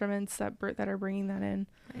warm instruments that are bringing that in.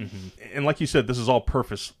 And like you said, this is all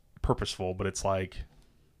purposeful, but it's like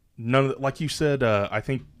none of like you said. I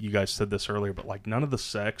think you guys said this earlier, but like none of the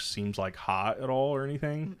sex seems like hot at all or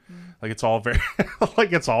anything. Like it's all very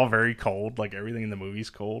it's all very cold. Like everything in the movie's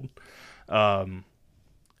cold.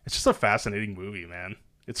 It's just a fascinating movie, man.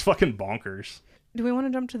 It's fucking bonkers. Do we want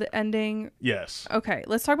to jump to the ending? Yes. Okay,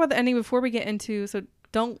 let's talk about the ending before we get into. So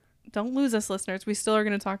don't lose us, listeners. We still are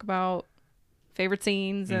going to talk about favorite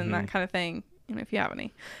scenes and that kind of thing, if you have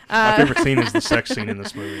any. My favorite scene is the sex scene in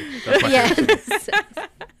this movie. That's my favorite scene.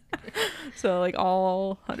 So like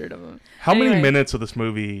all 100 of them. How many minutes of this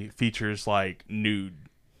movie features like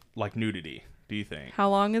nudity, do you think? How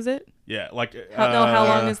long is it? Yeah, like how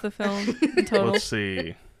long is the film in total? Let's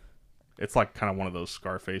see. It's like kind of one of those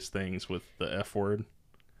Scarface things with the F word.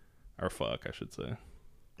 Or fuck, I should say.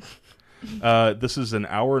 This is an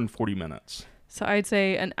hour and 40 minutes. So I'd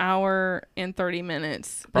say an hour and 30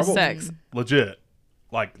 minutes of probably, sex. Legit,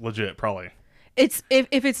 probably. It's if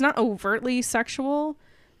it's not overtly sexual,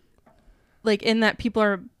 like in that people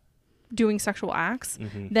are doing sexual acts,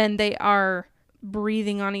 then they are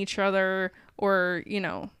breathing on each other, or you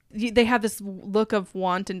know, they have this look of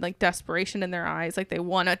want and like desperation in their eyes, like they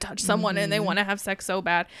want to touch someone and they want to have sex so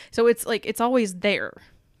bad. So it's like it's always there,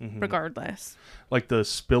 regardless. Like the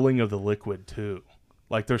spilling of the liquid too.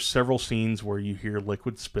 Like, there's several scenes where you hear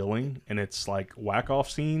liquid spilling, and it's like whack-off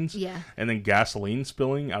scenes. Yeah. And then gasoline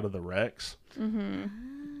spilling out of the wrecks. Mm-hmm.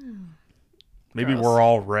 Maybe Gross. we're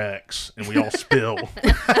all wrecks, and we all spill.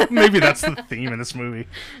 Maybe that's the theme in this movie.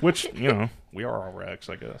 Which, we are all wrecks,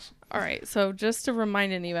 I guess. All right, so just to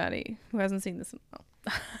remind anybody who hasn't seen this,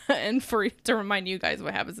 and to remind you guys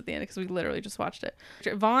what happens at the end, because we literally just watched it.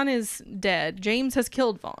 Vaughn is dead. James has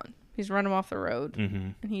killed Vaughn. He's run him off the road,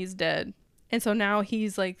 and he's dead. And so now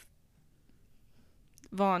he's like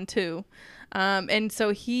Vaughn too. And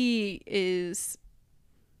so he is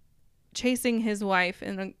chasing his wife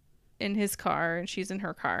in his car, and she's in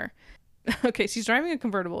her car. Okay, she's driving a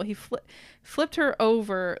convertible. He flipped her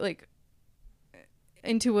over like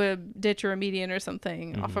into a ditch or a median or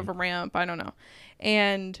something off of a ramp. I don't know.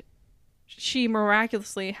 And she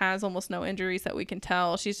miraculously has almost no injuries that we can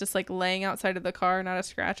tell. She's just like laying outside of the car, not a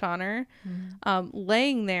scratch on her,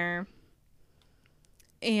 laying there.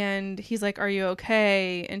 And he's like, "Are you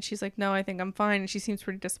okay?" And she's like, "No, I think I'm fine." And she seems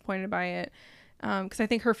pretty disappointed by it. Because I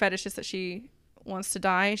think her fetish is that she wants to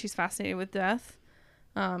die, and she's fascinated with death.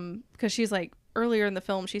 Because she's like, earlier in the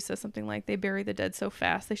film, she says something like, they bury the dead so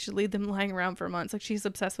fast, they should leave them lying around for months. Like, she's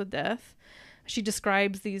obsessed with death. She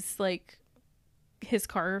describes these, like, his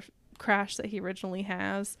car crash that he originally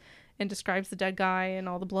has, and describes the dead guy and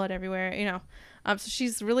all the blood everywhere, so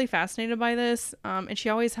she's really fascinated by this, and she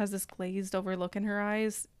always has this glazed over look in her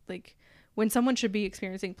eyes. Like, when someone should be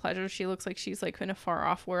experiencing pleasure, she looks like she's like in a far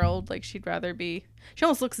off world. Like, she'd rather be, she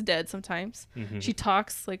almost looks dead sometimes. She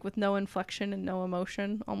talks like with no inflection and no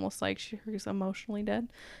emotion, almost like she's emotionally dead.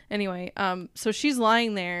 Anyway, so she's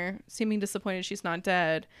lying there seeming disappointed she's not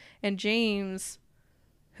dead, and James,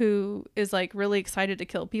 who is like really excited to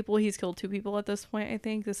kill people, he's killed 2 people at this point. I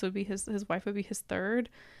think this would be his wife would be his third.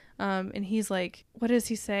 And he's like, what does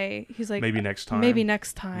he say? He's like, maybe next time. Maybe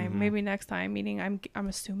next time. Maybe next time. Meaning, I'm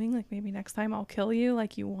assuming like maybe next time I'll kill you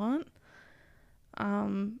like you want.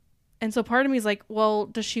 And so part of me is like, well,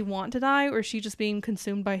 does she want to die, or is she just being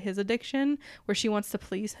consumed by his addiction, where she wants to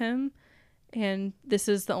please him, and this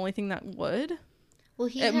is the only thing that would? Well,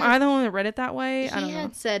 am I the one that read it that way? I don't He know.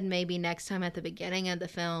 had said maybe next time at the beginning of the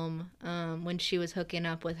film, when she was hooking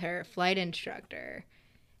up with her flight instructor.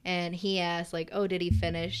 And he asked, like, oh, did he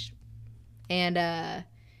finish? And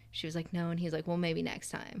she was like, no. And he's like, well, maybe next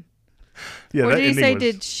time. Yeah, Or that did he ending say, was...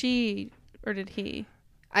 did she, or did he?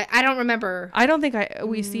 I don't remember. I don't think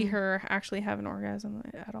we see her actually have an orgasm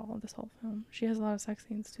at all this whole film. She has a lot of sex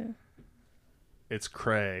scenes, too. It's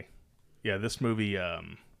cray. Yeah, this movie...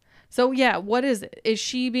 So, yeah, what is it? Is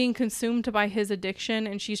she being consumed by his addiction,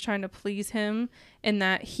 and she's trying to please him, and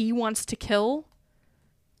that he wants to kill?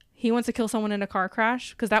 He wants to kill someone in a car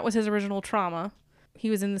crash, because that was his original trauma. He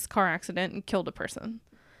was in this car accident and killed a person.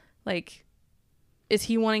 Like, is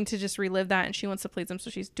he wanting to just relive that, and she wants to please him, so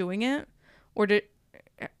she's doing it? Or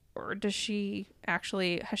does she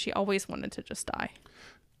actually, has she always wanted to just die?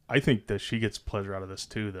 I think that she gets pleasure out of this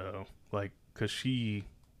too, though. Like, because she's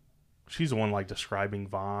the one, like, describing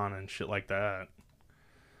Vaughn and shit like that.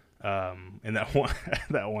 And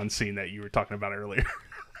that one scene that you were talking about earlier.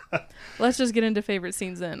 Let's just get into favorite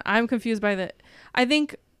scenes then. I'm confused by I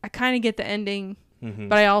think I kind of get the ending,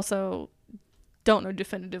 but I also don't know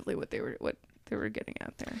definitively what they were getting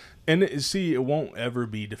at there. And see, it won't ever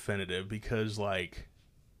be definitive, because, like,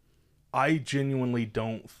 I genuinely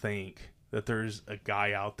don't think that there's a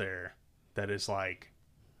guy out there that is like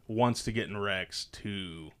wants to get in wrecks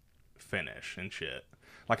to finish and shit.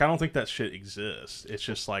 Like, I don't think that shit exists. It's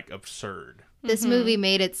just like absurd. This movie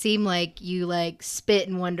made it seem like you like spit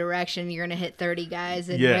in one direction, you're gonna hit 30 guys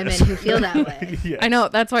and Yes. women who feel that way. Yes. I know,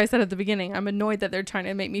 that's why I said at the beginning, I'm annoyed that they're trying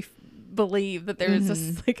to make me believe that there's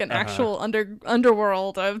this like an actual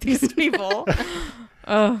underworld of these people.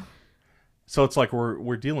 So it's like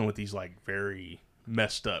we're dealing with these like very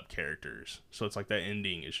messed up characters. So it's like that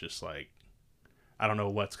ending is just like, I don't know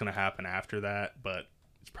what's gonna happen after that, but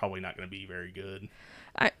it's probably not gonna be very good.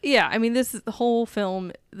 I mean, this is the whole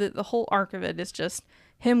film. The whole arc of it is just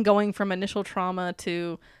him going from initial trauma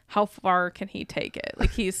to how far can he take it.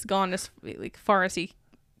 Like, he's gone as like far as he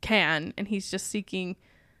can, and he's just seeking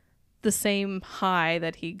the same high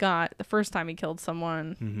that he got the first time he killed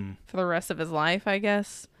someone for the rest of his life, I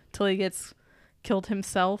guess, till he gets killed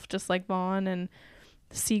himself, just like Vaughn and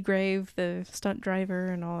Seagrave, the stunt driver,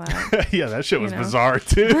 and all that. Yeah, that shit was bizarre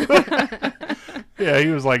too. Yeah, he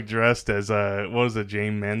was like dressed as what was it,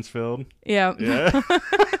 James Mansfield? Yeah.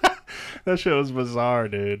 That shit was bizarre,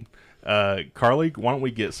 dude. Carly, why don't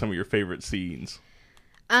we get some of your favorite scenes?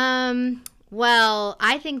 Well,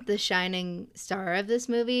 I think the shining star of this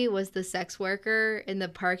movie was the sex worker in the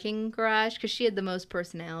parking garage because she had the most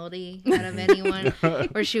personality out of anyone.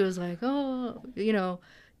 Where she was like, oh,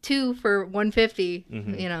 2 for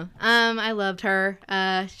 $150. I loved her.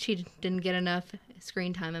 She didn't get enough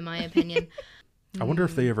screen time, in my opinion. I wonder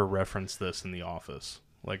if they ever referenced this in The Office,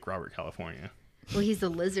 like Robert California. Well, he's the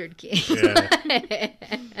Lizard King.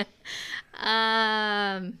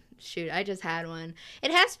 Yeah. Shoot, I just had one.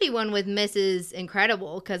 It has to be one with Mrs.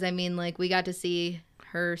 Incredible because, I mean, like, we got to see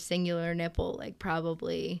her singular nipple, like,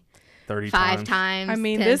 probably 5 times. I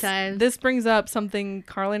mean, 10 times. This brings up something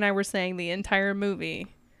Carly and I were saying the entire movie.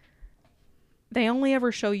 They only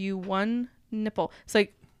ever show you one nipple. It's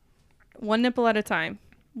like one nipple at a time.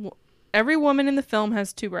 Every woman in the film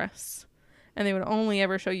has 2 breasts, and they would only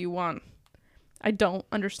ever show you one. I don't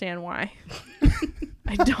understand why.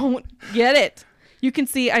 I don't get it. You can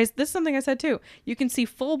see, this is something I said too. You can see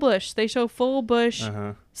full bush. They show full bush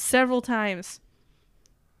several times,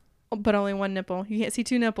 but only one nipple. You can't see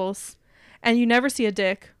 2 nipples, and you never see a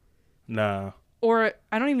dick. No. Or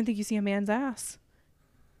I don't even think you see a man's ass.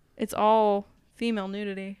 It's all female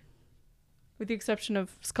nudity, with the exception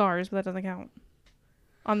of scars, but that doesn't count.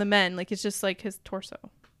 On the men, like it's just like his torso.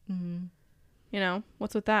 Mm-hmm.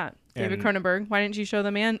 What's with that, David Cronenberg? Why didn't you show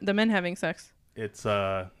the men having sex? It's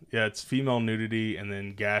it's female nudity and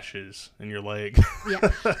then gashes in your leg. Yeah,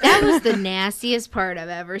 that was the nastiest part I've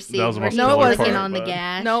ever seen. That was the most No, it wasn't. part, on the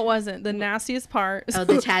gash. No, it wasn't. The nastiest part. Oh,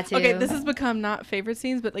 the tattoo. Okay, this has become not favorite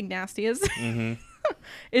scenes, but like nastiest. Mm-hmm.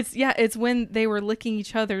 It's when they were licking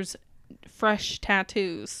each other's fresh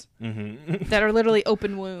tattoos Mm-hmm. that are literally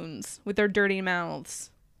open wounds with their dirty mouths.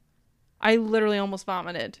 I literally almost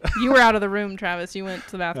vomited. You were out of the room, Travis. You went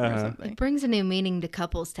to the bathroom or something. It brings a new meaning to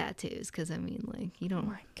couples tattoos because I mean, like you don't.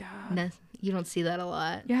 Oh my god. You don't see that a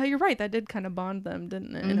lot. Yeah, you're right. That did kind of bond them,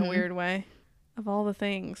 didn't it? In a weird way. Of all the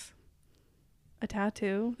things, a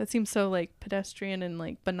tattoo that seems so like pedestrian and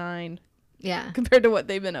like benign. Yeah. Compared to what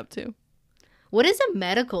they've been up to. What is a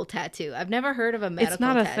medical tattoo? I've never heard of a medical tattoo. It's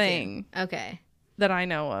not a thing. Okay. That I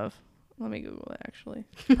know of. Let me Google it, actually.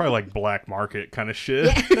 Probably like black market kind of shit.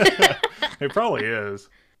 Yeah. It probably is.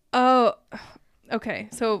 Oh, okay.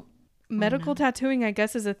 So medical tattooing, I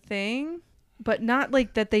guess, is a thing, but not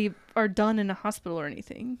like that they are done in a hospital or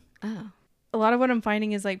anything. Oh. A lot of what I'm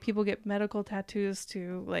finding is like people get medical tattoos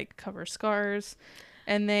to like cover scars,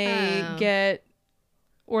 and they get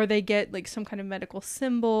like some kind of medical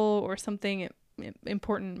symbol or something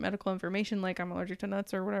important medical information, like I'm allergic to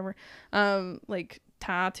nuts or whatever, like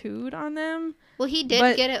tattooed on them. Well, he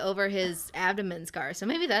did get it over his abdomen scar, so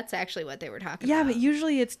maybe that's actually what they were talking about. Yeah, but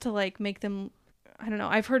usually it's to like make them, I don't know.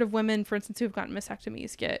 I've heard of women, for instance, who have gotten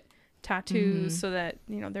mastectomies get tattoos so that,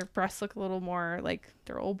 their breasts look a little more like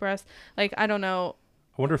their old breasts. Like, I don't know.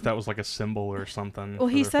 I wonder if that was like a symbol or something. Well,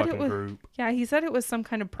 he said it was. Group. Yeah, he said it was some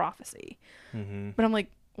kind of prophecy. Mm-hmm. But I'm like,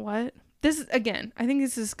 what? This is, again, I think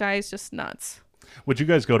this guy's just nuts. Would you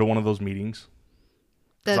guys go to one of those meetings?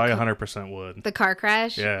 I 100% would. The car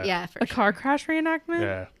crash? Yeah. Yeah, for sure. Car crash reenactment?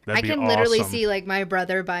 Yeah. I can literally see like my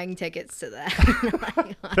brother buying tickets to that.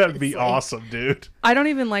 Like, that'd be awesome, dude. I don't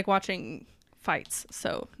even like watching fights,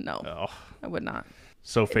 so no. Oh. I would not.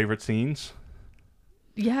 So favorite scenes?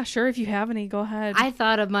 Yeah, sure. If you have any, go ahead. I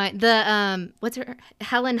thought of what's her,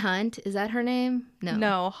 Helen Hunt? Is that her name?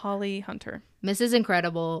 No, Holly Hunter. Mrs.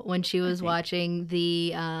 Incredible, when she was watching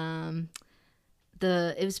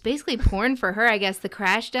it was basically porn for her, I guess, the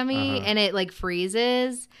crash dummy, and it like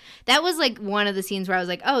freezes. That was like one of the scenes where I was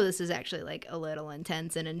like, oh, this is actually like a little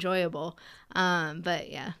intense and enjoyable.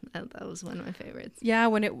 But yeah, that was one of my favorites. Yeah,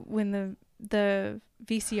 when the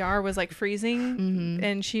VCR was like freezing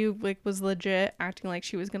and she like was legit acting like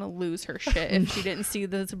she was gonna lose her shit if she didn't see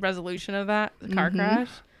the resolution of the car crash.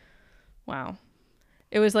 Wow.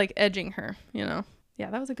 It was like edging her, Yeah,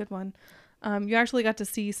 that was a good one. You actually got to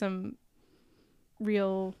see some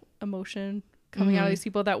real emotion coming out of these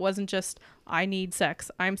people that wasn't just, I need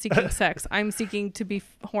sex, I'm seeking sex, I'm seeking to be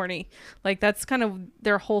horny. Like, that's kind of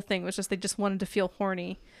their whole thing, was just they just wanted to feel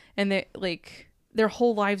horny, and they like their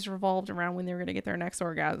whole lives revolved around when they were going to get their next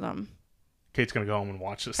orgasm. Kate's going to go home and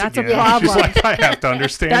watch this That's again. a problem. She's like, I have to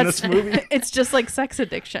understand this movie. It's just like sex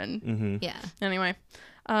addiction. Mm-hmm. Yeah. Anyway,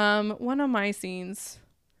 one of my scenes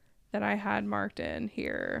that I had marked in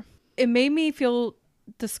here, it made me feel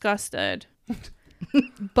disgusted.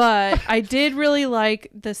 But I did really like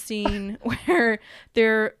the scene where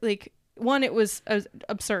they're like, one, it was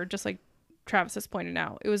absurd, just like Travis has pointed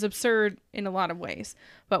out. It was absurd in a lot of ways.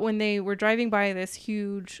 But when they were driving by this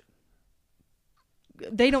huge,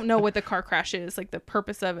 they don't know what the car crash is, like the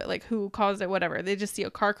purpose of it, like who caused it, whatever. They just see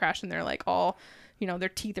a car crash and they're like all, their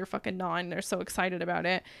teeth are fucking gnawing. They're so excited about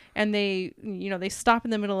it. And they stop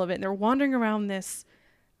in the middle of it and they're wandering around this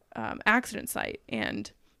accident site.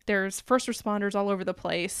 And there's first responders all over the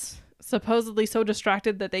place, supposedly so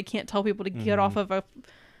distracted that they can't tell people to get off of a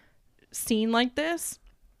scene like this.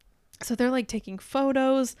 So they're like taking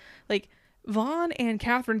photos. Like Vaughn and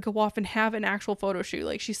Catherine go off and have an actual photo shoot.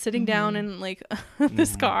 Like she's sitting down in like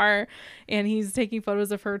this car and he's taking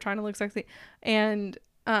photos of her trying to look sexy. And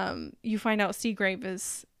you find out Seagrave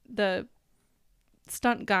is the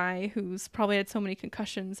stunt guy who's probably had so many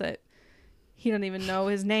concussions that he doesn't even know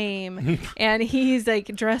his name. And he's like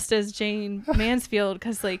dressed as Jane Mansfield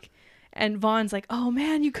because like, and Vaughn's like, oh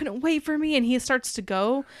man, you couldn't wait for me. And he starts to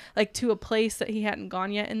go like to a place that he hadn't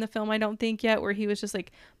gone yet in the film, I don't think yet, where he was just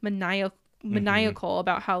like maniacal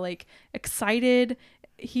about how like excited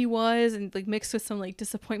he was and like mixed with some like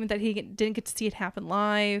disappointment that he didn't get to see it happen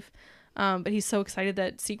live. But he's so excited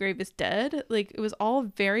that Seagrave is dead. Like it was all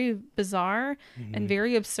very bizarre and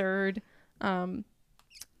very absurd.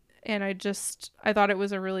 And I thought it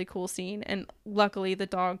was a really cool scene. And luckily the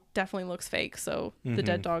dog definitely looks fake. So the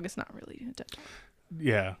dead dog is not really a dead dog.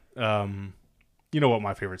 Yeah. You know what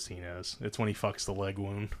my favorite scene is? It's when he fucks the leg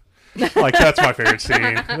wound. Like that's my favorite scene.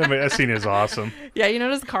 I mean, that scene is awesome. Yeah, you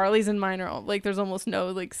notice Carly's and mine are all, like there's almost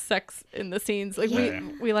no like sex in the scenes. Like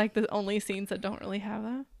we like the only scenes that don't really have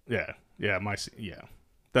that. Yeah,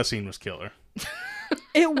 that scene was killer.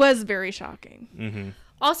 It was very shocking.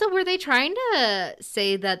 Also, were they trying to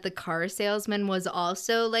say that the car salesman was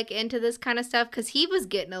also like into this kind of stuff? Because he was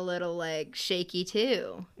getting a little like shaky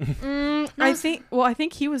too. I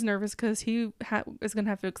think he was nervous because he is going to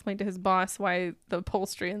have to explain to his boss why the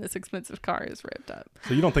upholstery in this expensive car is ripped up.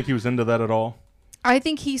 So you don't think he was into that at all? I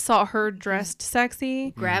think he saw her dressed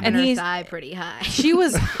sexy. Grabbing her thigh pretty high. She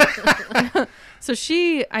was... So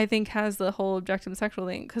she, I think, has the whole objective sexual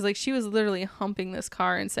thing. Because like she was literally humping this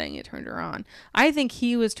car and saying it turned her on. I think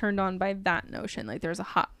he was turned on by that notion. Like there's a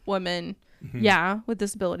hot woman, with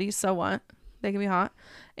disabilities. So what? They can be hot.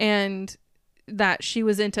 And that she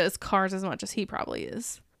was into his cars as much as he probably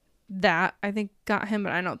is. That, I think, got him.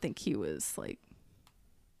 But I don't think he was like,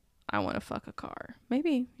 I want to fuck a car.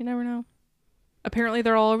 Maybe. You never know. Apparently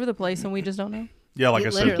they're all over the place and we just don't know. Yeah, like I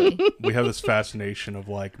said, we have this fascination of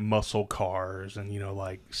like muscle cars and,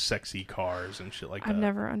 like sexy cars and shit like that. I've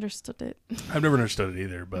never understood it. I've never understood it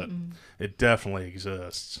either, but it definitely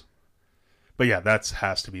exists. But yeah, that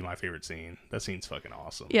has to be my favorite scene. That scene's fucking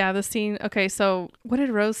awesome. Yeah, the scene. Okay, so what did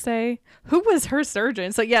Rose say? Who was her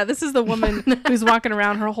surgeon? So yeah, this is the woman who's walking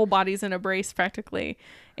around. Her whole body's in a brace practically.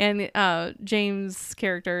 And James'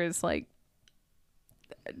 character is like,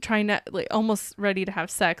 trying to like almost ready to have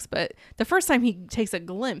sex, but the first time he takes a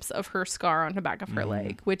glimpse of her scar on the back of her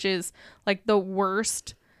leg, which is like the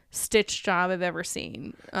worst stitch job I've ever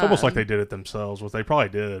seen. It's almost like they did it themselves, which they probably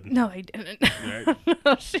did. No, they didn't. Right?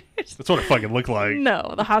 That's what it fucking looked like.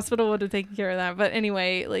 No, the hospital would have taken care of that. But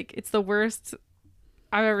anyway, like it's the worst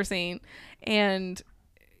I've ever seen. And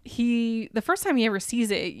the first time he ever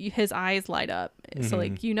sees it, his eyes light up. So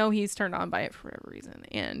like he's turned on by it for whatever reason.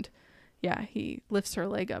 And yeah, he lifts her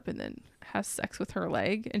leg up and then has sex with her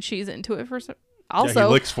leg, and she's into it for some. Also,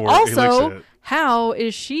 he licks for it. He licks it. How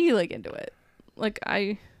is she like into it? Like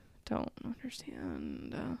I don't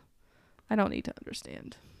understand. I don't need to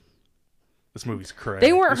understand. This movie's crazy.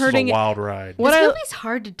 They weren't hurting. This is a wild ride. This movie's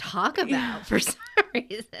hard to talk about for some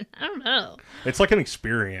reason. I don't know. It's like an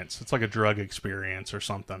experience. It's like a drug experience or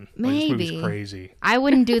something. Maybe. Like, this movie's crazy. I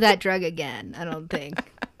wouldn't do that drug again. I don't think.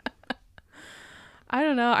 I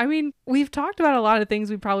don't know. I mean, we've talked about a lot of things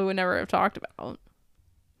we probably would never have talked about.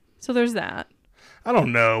 So there's that. I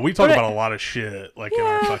don't know. We talk about a lot of shit, like in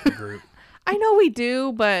our fucking group. I know we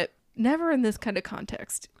do, but never in this kind of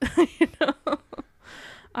context.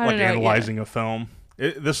 Analyzing a film.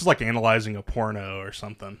 This is like analyzing a porno or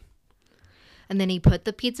something. And then he put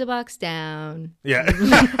the pizza box down.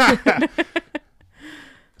 Yeah.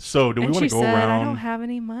 So, do we want to go around? I don't have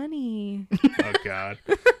any money. Oh, God.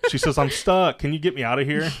 She says, I'm stuck. Can you get me out of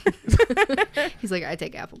here? He's like, I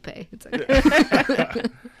take Apple Pay. It's okay.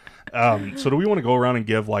 So, do we want to go around and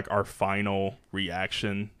give, like, our final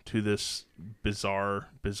reaction to this bizarre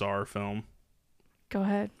film? Go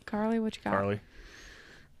ahead. Carly, what you got? Carly?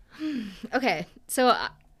 Okay. So,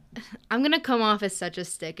 I'm going to come off as such a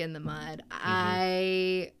stick in the mud.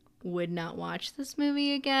 I would not watch this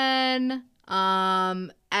movie again.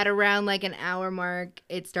 At around like an hour mark,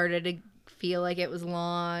 it started to feel like it was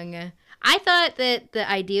long. I thought that the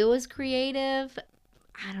idea was creative.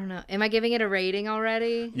 I don't know. Am I giving it a rating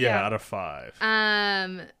already? Yeah, out of 5.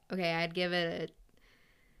 Okay, I'd give it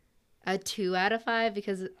a 2 out of 5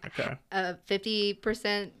 because Okay.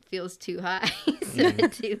 50% feels too high. So a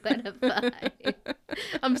 2 out of 5.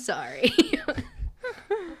 I'm sorry.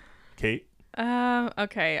 Kate?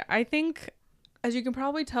 Okay. I think, as you can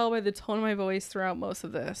probably tell by the tone of my voice throughout most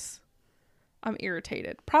of this, I'm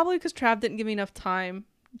irritated. Probably because Trav didn't give me enough time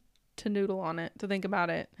to noodle on it, to think about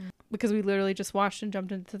it, because we literally just watched and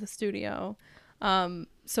jumped into the studio.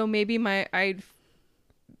 So maybe I'd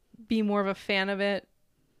be more of a fan of it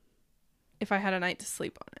if I had a night to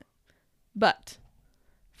sleep on it. But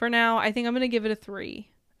for now, I think I'm going to give it a 3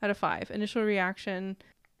 out of 5. Initial reaction,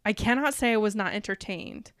 I cannot say I was not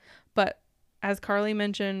entertained, but as Carly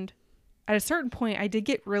mentioned, at a certain point, I did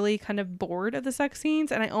get really kind of bored of the sex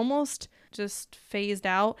scenes, and I almost just phased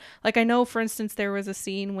out. Like, I know, for instance, there was a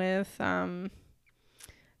scene with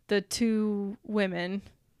the 2 women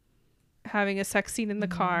having a sex scene in the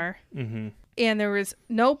car, and there was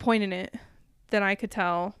no point in it that I could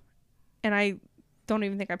tell, and I don't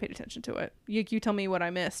even think I paid attention to it. You tell me what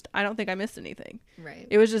I missed. I don't think I missed anything. Right.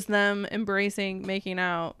 It was just them embracing, making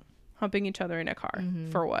out, humping each other in a car.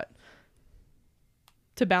 For what?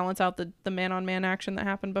 To balance out the man-on-man action that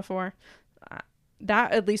happened before.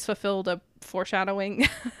 That at least fulfilled a foreshadowing.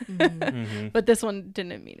 But this one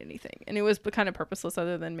didn't mean anything. And it was kind of purposeless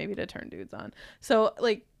other than maybe to turn dudes on. So,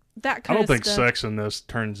 like, that kind of I don't think sex in this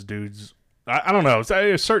turns dudes... I don't know.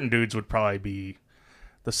 Certain dudes would probably be...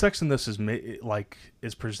 The sex in this is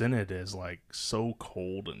presented as like so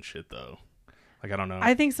cold and shit though. Like, I don't know.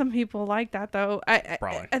 I think some people like that though.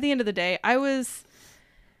 Probably. At the end of the day, I almost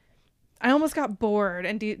got bored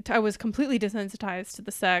and I was completely desensitized to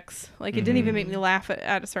the sex. Like, it didn't even make me laugh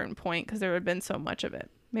at a certain point because there had been so much of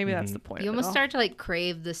it. Maybe that's the point. You of it almost all. start to like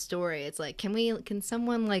crave the story. It's like, can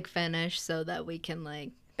someone like finish so that we can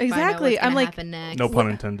like exactly. find out what's I'm like, happen next? No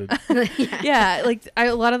pun intended. yeah. Like,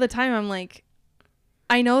 a lot of the time I'm like,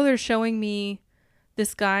 I know they're showing me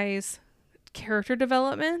this guy's character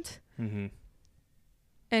development and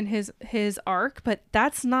his arc, but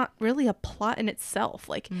that's not really a plot in itself.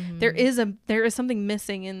 Like, there is something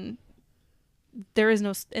missing in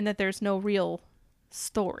that there's no real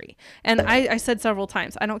story. And I said several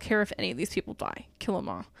times, I don't care if any of these people die. Kill them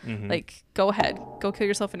all. Like, go ahead. Go kill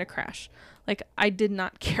yourself in a crash. Like, I did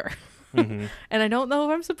not care. And I don't know if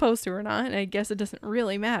I'm supposed to or not, and I guess it doesn't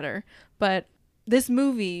really matter. But this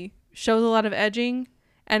movie shows a lot of edging,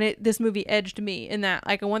 and this movie edged me in that,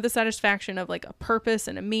 like, I want the satisfaction of like a purpose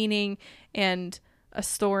and a meaning and a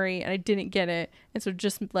story, and I didn't get it, and so it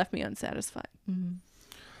just left me unsatisfied.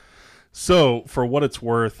 So, for what it's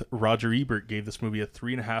worth, Roger Ebert gave this movie a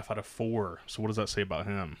 3.5 out of 4. So what does that say about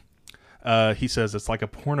him? He says it's like a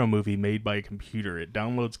porno movie made by a computer. It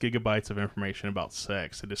downloads gigabytes of information about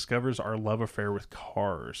sex. It discovers our love affair with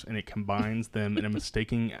cars, and it combines them in a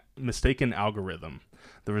mistaken algorithm.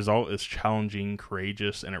 The result is challenging,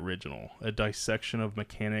 courageous, and original. A dissection of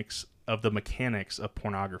the mechanics of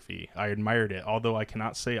pornography. I admired it, although I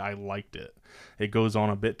cannot say I liked it. It goes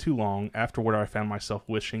on a bit too long. Afterward, I found myself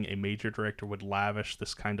wishing a major director would lavish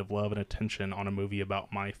this kind of love and attention on a movie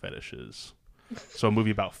about my fetishes. So a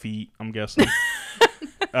movie about feet, I'm guessing.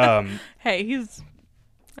 Hey, he's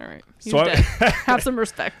all right. He's So dead. Have some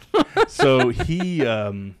respect. So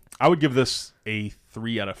I would give this a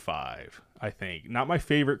 3 out of 5, I think. Not my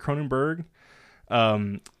favorite Cronenberg.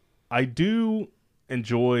 I do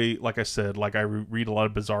enjoy, like I said, like I read a lot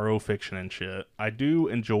of bizarro fiction and shit. I do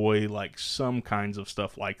enjoy like some kinds of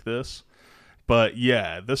stuff like this. But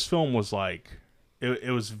yeah, this film was like,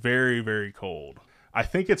 it was very, very cold. I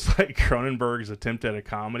think it's like Cronenberg's attempt at a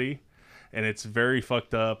comedy, and it's very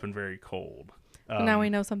fucked up and very cold. Now we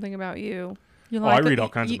know something about you. I read all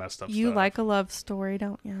kinds of messed up You stuff. like a love story,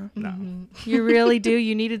 don't you? No. You really do.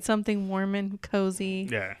 You needed something warm and cozy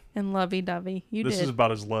Yeah. and lovey-dovey. This did. is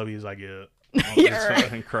about as lovey as I get. Yeah, right.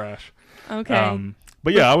 Fucking Crash. Okay.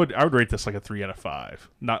 But yeah, I would rate this like a 3 out of 5.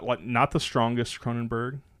 Not the strongest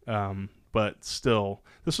Cronenberg, but still,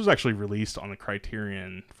 this was actually released on the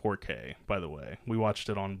Criterion 4K. By the way, we watched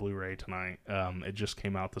it on Blu-ray tonight. It just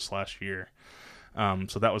came out this last year,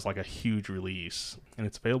 so that was like a huge release, and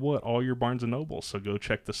it's available at all your Barnes and Nobles. So go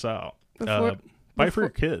check this out. Buy it for your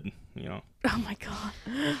kid. You know. Oh my god.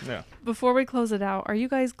 Yeah. Before we close it out, are you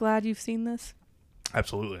guys glad you've seen this?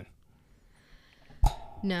 Absolutely.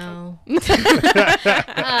 No.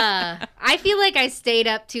 I feel like I stayed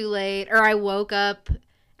up too late, or I woke up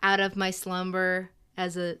out of my slumber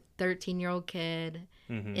as a 13-year-old kid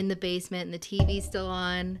in the basement, and the TV's still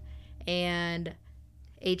on, and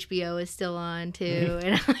HBO is still on too,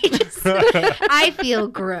 and I feel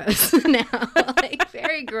gross now, like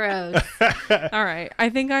very gross. All right. I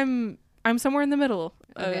think I'm somewhere in the middle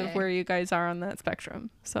Okay. of where you guys are on that spectrum.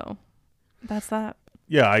 So that's that.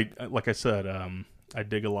 Yeah, I like I said, I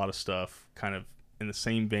dig a lot of stuff kind of in the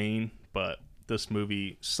same vein, but this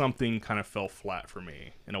movie, something kind of fell flat for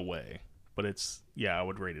me in a way. But it's, yeah, I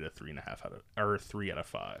would rate it a 3 out of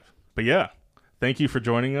 5. But yeah, thank you for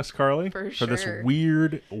joining us, Carly, For this sure.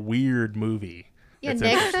 weird movie. Yeah, It's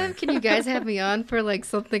next interesting. time, can you guys have me on for like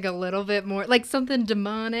something a little bit more, like something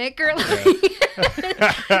demonic or like?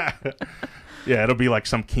 Yeah, it'll be like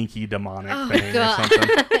some kinky demonic thing God. or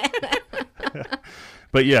something.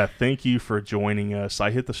 But yeah, thank you for joining us.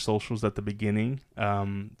 I hit the socials at the beginning,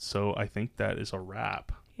 so I think that is a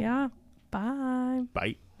wrap. Yeah. Bye.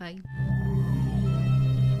 Bye. Bye.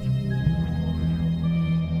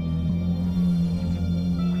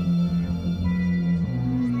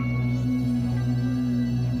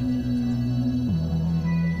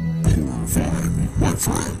 Horrifying, my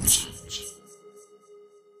friends.